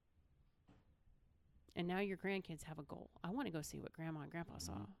 And now your grandkids have a goal. I want to go see what Grandma and Grandpa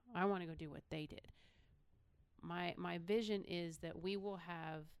saw. I want to go do what they did. My vision is that we will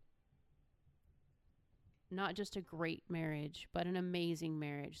have not just a great marriage, but an amazing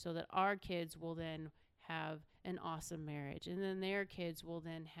marriage, so that our kids will then have an awesome marriage. And then their kids will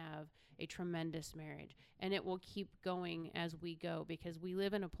then have a tremendous marriage. And it will keep going as we go, because we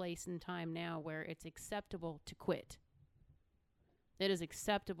live in a place and time now where it's acceptable to quit. It is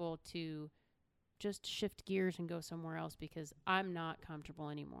acceptable to just shift gears and go somewhere else because I'm not comfortable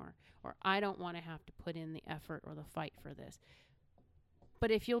anymore, or I don't want to have to put in the effort or the fight for this.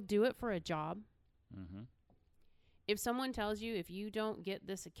 But if you'll do it for a job, Mm-hmm. if someone tells you if you don't get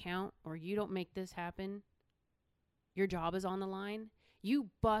this account or you don't make this happen, your job is on the line, you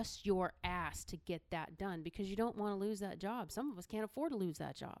bust your ass to get that done because you don't want to lose that job. Some of us can't afford to lose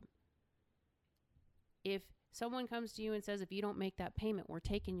that job. If someone comes to you and says, if you don't make that payment, we're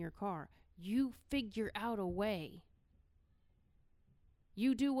taking your car, you figure out a way.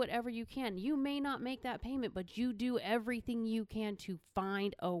 You do whatever you can. You may not make that payment, but you do everything you can to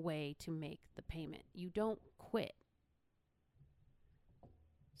find a way to make the payment. You don't quit.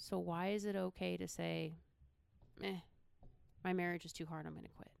 So why is it okay to say, my marriage is too hard, I'm going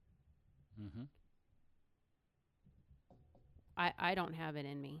to quit? Mm-hmm. I don't have it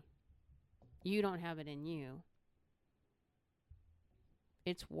in me. You don't have it in you.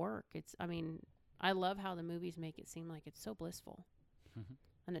 It's work. I love how the movies make it seem like it's so blissful. Mm-hmm.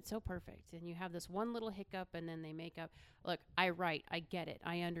 And it's so perfect. And you have this one little hiccup and then they make up. Look, I write. I get it.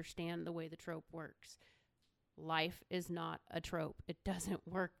 I understand the way the trope works. Life is not a trope. It doesn't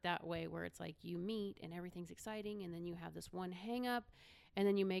work that way where it's like you meet and everything's exciting and then you have this one hang up and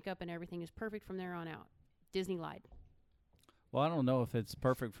then you make up and everything is perfect from there on out. Disney lied. Well, I don't know if it's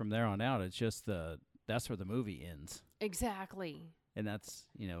perfect from there on out. It's just that's where the movie ends. Exactly. And that's,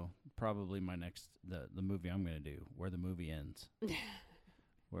 probably my next, the movie I'm going to do, where the movie ends.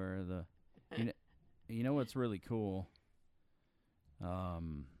 Where you know what's really cool?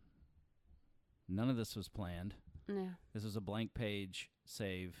 None of this was planned. Yeah. This was a blank page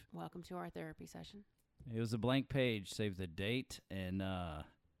save. Welcome to our therapy session. It was a blank page, save the date, and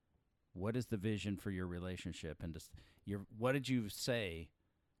what is the vision for your relationship? And just what did you say?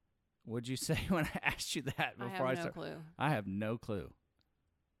 What did you say when I asked you that before I have no clue. I have no clue.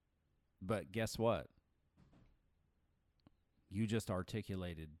 But guess what? You just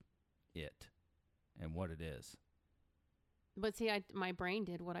articulated it and what it is. But see, my brain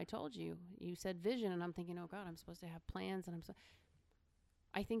did what I told you. You said vision, and I'm thinking, oh, God, I'm supposed to have plans. And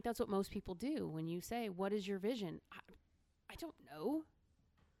I think that's what most people do. When you say, what is your vision? I don't know.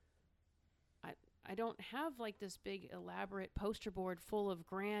 I don't have like this big elaborate poster board full of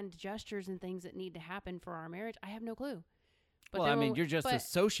grand gestures and things that need to happen for our marriage. I have no clue. But well, you're just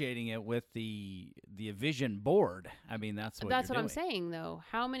associating it with the vision board. That's what I'm saying, though.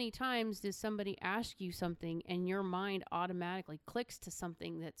 How many times does somebody ask you something and your mind automatically clicks to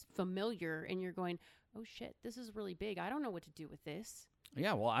something that's familiar and you're going, oh, shit, this is really big. I don't know what to do with this.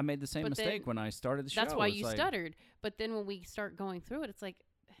 Yeah, well, I made the same mistake when I started the show. That's why you stuttered. But then when we start going through it, it's like,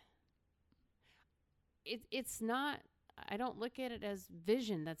 it's not, I don't look at it as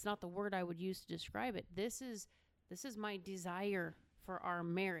vision. That's not the word I would use to describe it. This is my desire for our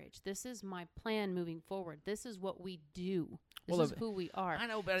marriage. This is my plan moving forward. This is what we do. This is who we are. I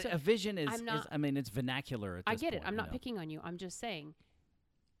know, but a vision is it's vernacular at this I get point, it. I'm not picking on you. I'm just saying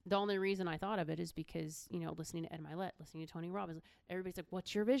the only reason I thought of it is because, listening to Ed Milet, listening to Tony Robbins, everybody's like,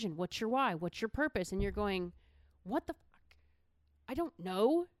 what's your vision? What's your why? What's your purpose? And you're going, what the fuck? I don't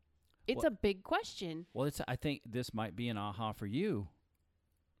know. It's a big question. Well, I think this might be an aha for you.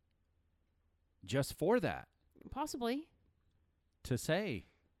 Just for that. Possibly. To say,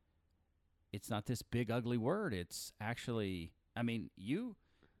 it's not this big ugly word. It's actually,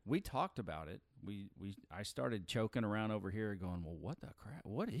 we talked about it. I started choking around over here going, well, what the crap?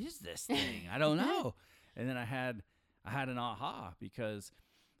 What is this thing? I don't know. And then I had an aha because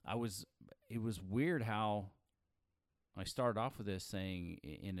it was weird how I started off with this saying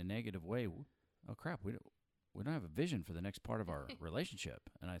in a negative way, oh crap, we don't have a vision for the next part of our relationship.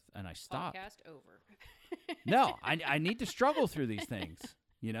 And I stopped. Podcast over. No, I need to struggle through these things,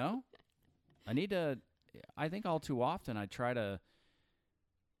 I think all too often I try to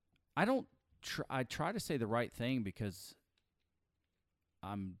say the right thing because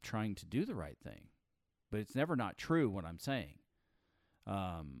I'm trying to do the right thing. But it's never not true what I'm saying.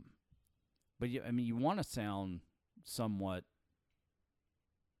 But you want to sound somewhat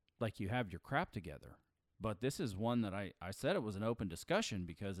like you have your crap together. But this is one that I said it was an open discussion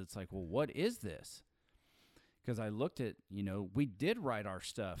because it's like, well, what is this? Because I looked at, we did write our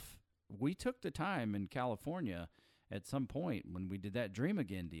stuff. We took the time in California at some point when we did that Dream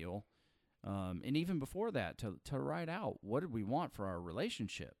Again deal, and even before that, to write out what did we want for our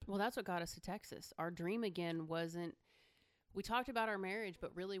relationship. Well, that's what got us to Texas. Our Dream Again wasn't We talked about our marriage,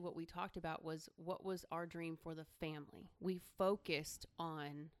 but really what we talked about was what was our dream for the family. We focused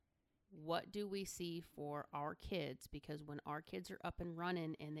on what do we see for our kids, because when our kids are up and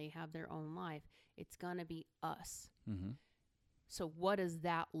running and they have their own life, it's going to be us. Mm-hmm. So what does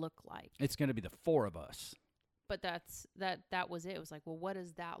that look like? It's going to be the four of us. But that was it. It was like, well, what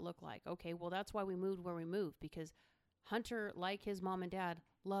does that look like? Okay, well, that's why we moved where we moved, because Hunter, like his mom and dad,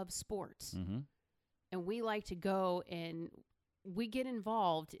 loves sports. Mm-hmm. And we like to go and we get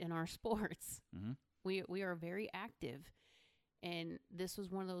involved in our sports. Mm-hmm. We are very active. And this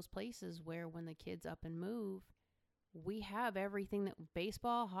was one of those places where when the kids up and move, we have everything that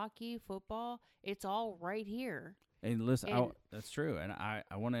baseball, hockey, football, it's all right here. And listen, And- that's true. And I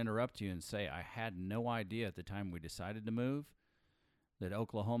want to interrupt you and say I had no idea at the time we decided to move that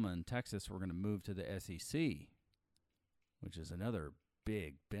Oklahoma and Texas were going to move to the SEC, which is another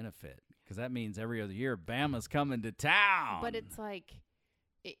big benefit, because that means every other year Bama's coming to town. But it's like,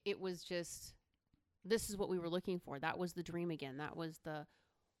 it was just, this is what we were looking for. That was the dream again. That was the,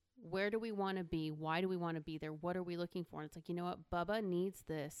 where do we want to be? Why do we want to be there? What are we looking for? And it's like, you know what? Bubba needs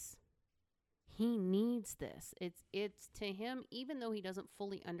this. He needs this. It's to him, even though he doesn't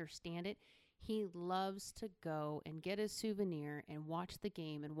fully understand it, he loves to go and get a souvenir and watch the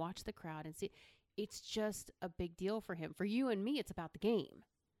game and watch the crowd and see. It's just a big deal for him. For you and me, it's about the game,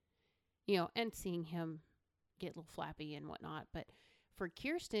 and seeing him get a little flappy and whatnot. But for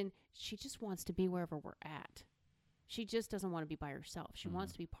Kirsten, she just wants to be wherever we're at. She just doesn't want to be by herself. She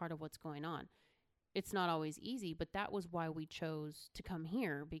wants to be part of what's going on. It's not always easy, but that was why we chose to come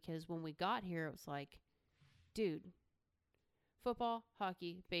here, because when we got here, it was like, dude, football,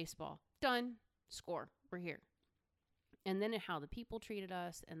 hockey, baseball, done, score, we're here. And then how the people treated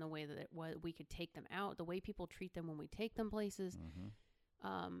us and the way that we could take them out, the way people treat them when we take them places.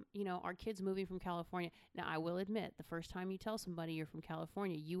 Our kids moving from California. Now, I will admit, the first time you tell somebody you're from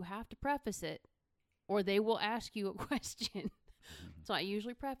California, you have to preface it or they will ask you a question. So I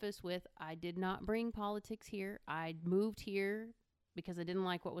usually preface with, I did not bring politics here. I moved here because I didn't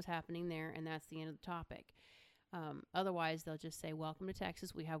like what was happening there, and that's the end of the topic. Otherwise, they'll just say, welcome to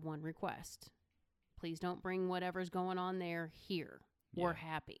Texas. We have one request. Please don't bring whatever's going on there here. Yeah. We're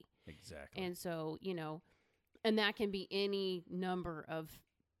happy. Exactly. And so, and that can be any number of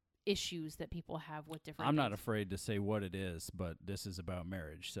issues that people have with different I'm not things. afraid to say what it is, but this is about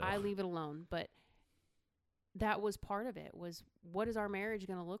marriage. So I leave it alone. But that was part of it, was what is our marriage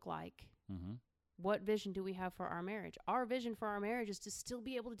going to look like? Mm-hmm. What vision do we have for our marriage? Our vision for our marriage is to still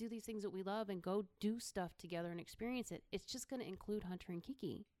be able to do these things that we love and go do stuff together and experience it. It's just going to include Hunter and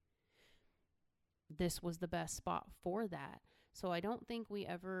Kiki. This was the best spot for that. So I don't think we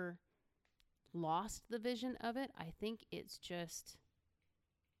ever lost the vision of it. I think it's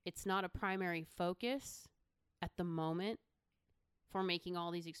not a primary focus at the moment for making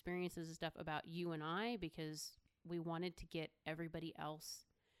all these experiences and stuff about you and I, because we wanted to get everybody else.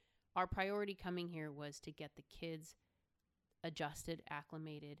 Our priority coming here was to get the kids adjusted,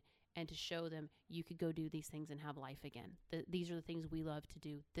 acclimated, and to show them you could go do these things and have life again. These are the things we love to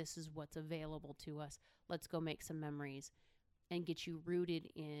do. This is what's available to us. Let's go make some memories and get you rooted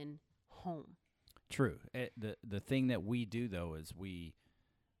in home. True. The thing that we do, though, is we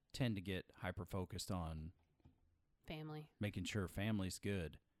tend to get hyper-focused on Family. making sure family's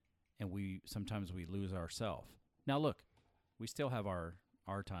good, and sometimes we lose ourselves. Now, look, we still have our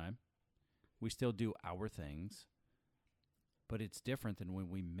time. We still do our things. But it's different than when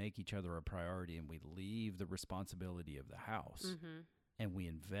we make each other a priority and we leave the responsibility of the house and we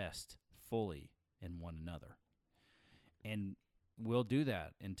invest fully in one another. And we'll do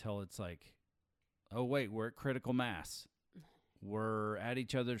that until it's like, oh, wait, we're at critical mass. We're at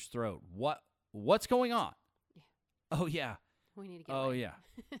each other's throat. What's going on? Yeah. Oh, yeah. We need to get Oh, away.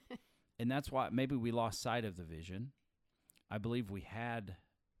 yeah. And that's why maybe we lost sight of the vision. I believe we had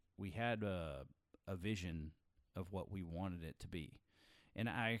a vision of what we wanted it to be. And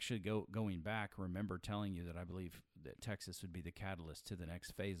I actually, going back, remember telling you that I believe that Texas would be the catalyst to the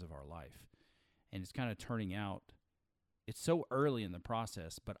next phase of our life. And it's kind of turning out, it's so early in the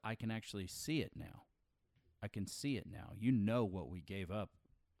process, but I can actually see it now. I can see it now. You know what we gave up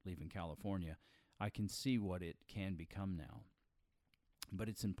leaving California. I can see what it can become now. But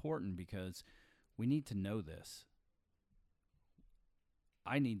it's important because we need to know this.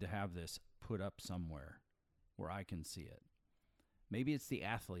 I need to have this put up somewhere where I can see it. Maybe it's the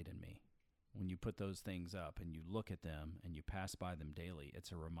athlete in me. When you put those things up and you look at them and you pass by them daily,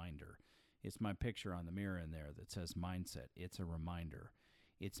 it's a reminder. It's my picture on the mirror in there that says mindset. It's a reminder.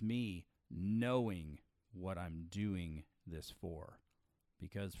 It's me knowing what I'm doing this for.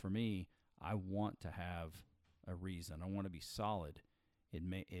 Because for me, I want to have a reason. I want to be solid.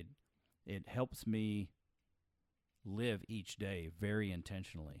 It helps me live each day very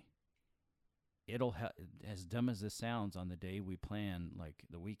intentionally. It'll as dumb as this sounds, on the day we plan, like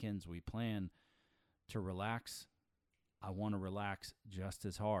the weekends we plan to relax, I want to relax just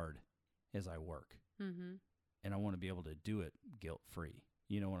as hard as I work. Mm-hmm. And I want to be able to do it guilt-free.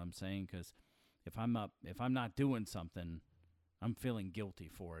 You know what I'm saying? Because if I'm not doing something, I'm feeling guilty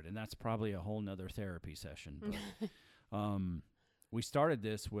for it. And that's probably a whole nother therapy session. But we started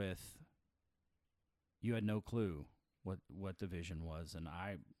this with, you had no clue what the vision was, and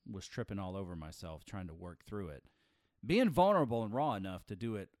I was tripping all over myself trying to work through it. Being vulnerable and raw enough to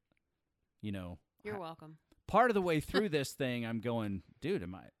do it, you know. You're welcome. Part of the way through this thing, I'm going, dude,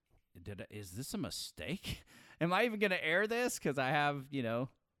 is this a mistake? Am I even going to air this? Because I have, you know,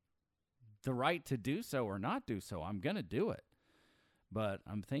 the right to do so or not do so. I'm going to do it. But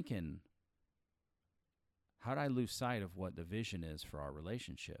I'm thinking, how do I lose sight of what the vision is for our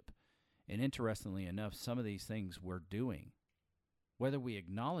relationship? And interestingly enough, some of these things we're doing, whether we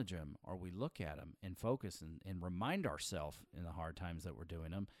acknowledge them or we look at them and focus and remind ourselves in the hard times that we're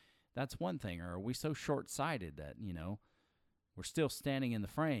doing them, that's one thing. Or are we so short-sighted that, you know, we're still standing in the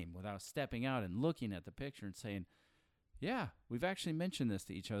frame without stepping out and looking at the picture and saying, yeah, we've actually mentioned this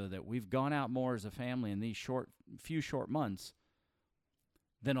to each other, that we've gone out more as a family in these few short months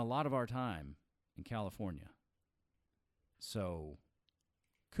than a lot of our time in California. So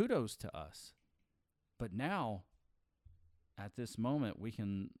kudos to us. But now, at this moment, we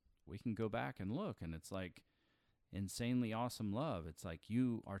can go back and look, and it's like insanely awesome love. It's like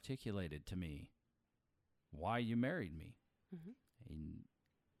you articulated to me why you married me. Mm-hmm. And,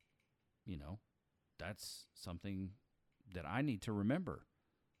 you know, that's something that I need to remember.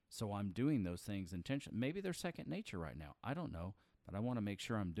 So I'm doing those things intentionally. Maybe they're second nature right now. I don't know, but I want to make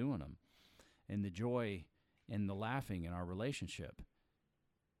sure I'm doing them. And the joy and the laughing in our relationship,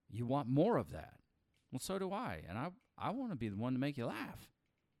 you want more of that. Well, so do I. And I want to be the one to make you laugh.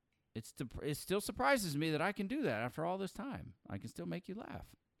 It still surprises me that I can do that after all this time. I can still make you laugh,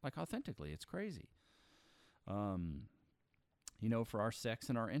 like authentically. It's crazy. You know, for our sex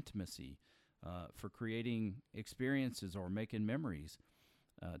and our intimacy, for creating experiences or making memories,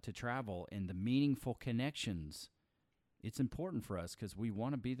 to travel and the meaningful connections, it's important for us because we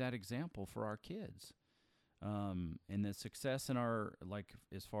want to be that example for our kids. And the success in our, like,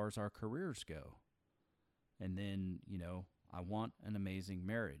 as far as our careers go. And then, you know, I want an amazing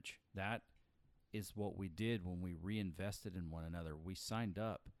marriage. That is what we did when we reinvested in one another. We signed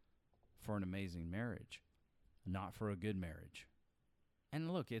up for an amazing marriage, not for a good marriage.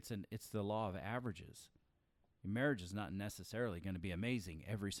 And look, it's the law of averages. Your marriage is not necessarily going to be amazing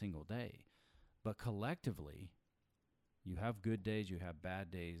every single day, but collectively, you have good days, you have bad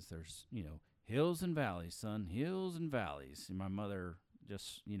days. There's, you know, hills and valleys, son, hills and valleys. And my mother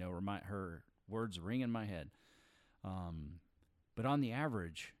just, you know, remind her words ring in my head. But on the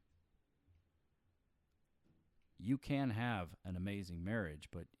average, you can have an amazing marriage,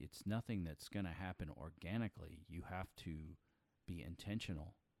 but it's nothing that's going to happen organically. You have to be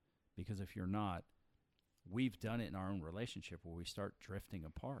intentional, because if you're not, we've done it in our own relationship where we start drifting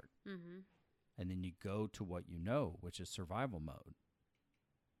apart. Mm-hmm. And then you go to what you know, which is survival mode.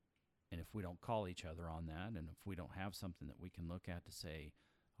 And if we don't call each other on that, and if we don't have something that we can look at to say,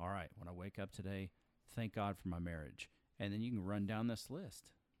 all right, when I wake up today, thank God for my marriage. And then you can run down this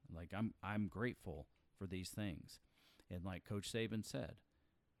list. Like, I'm grateful for these things. And like Coach Saban said,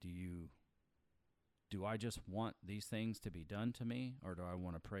 do I just want these things to be done to me, or do I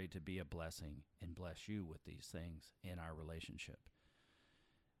want to pray to be a blessing and bless you with these things in our relationship?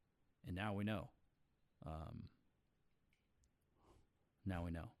 And now we know. Now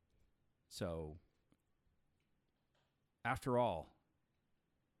we know. So, after all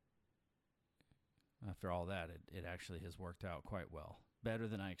that, it actually has worked out quite well. Better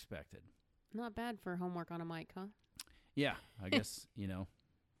than I expected. Not bad for homework on a mic, huh? Yeah, I guess, you know,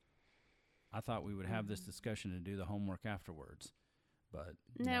 I thought we would have this discussion and do the homework afterwards. But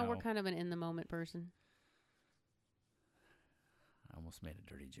now we're kind of an in-the-moment person. I almost made a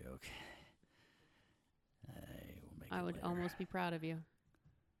dirty joke. I would almost be proud of you.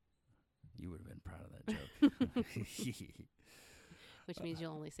 You would have been proud of that joke. Which means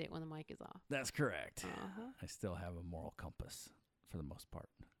you'll only say it when the mic is off. That's correct. Uh-huh. I still have a moral compass for the most part.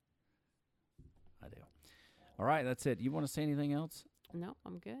 I do. All right, that's it. You want to say anything else? No,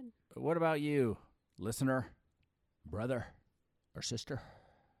 I'm good. What about you, listener, brother, or sister?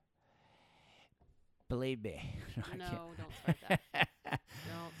 Believe me. No, don't start that.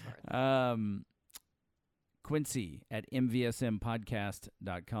 Don't start that. Quincy at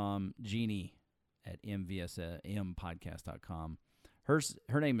mvsmpodcast.com. Jeannie at mvsmpodcast.com. Her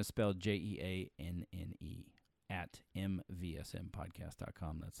name is spelled Jeanne at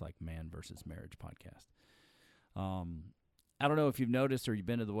mvsmpodcast.com. That's like Man versus Marriage podcast. I don't know if you've noticed or you've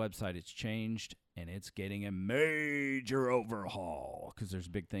been to the website. It's changed, and it's getting a major overhaul because there's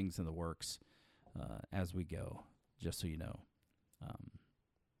big things in the works as we go, just so you know.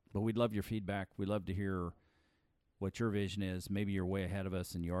 But we'd love your feedback. We'd love to hear what your vision is. Maybe you're way ahead of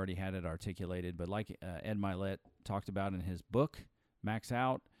us and you already had it articulated. But like Ed Milet talked about in his book, Max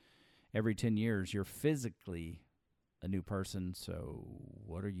Out, every 10 years, you're physically a new person. So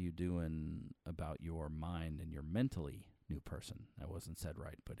what are you doing about your mind and your mentally new person? That wasn't said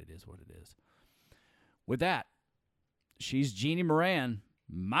right, but it is what it is. With that, she's Jeannie Moran,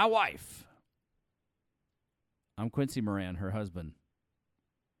 my wife. I'm Quincy Moran, her husband.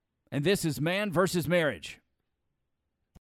 And this is Man versus Marriage.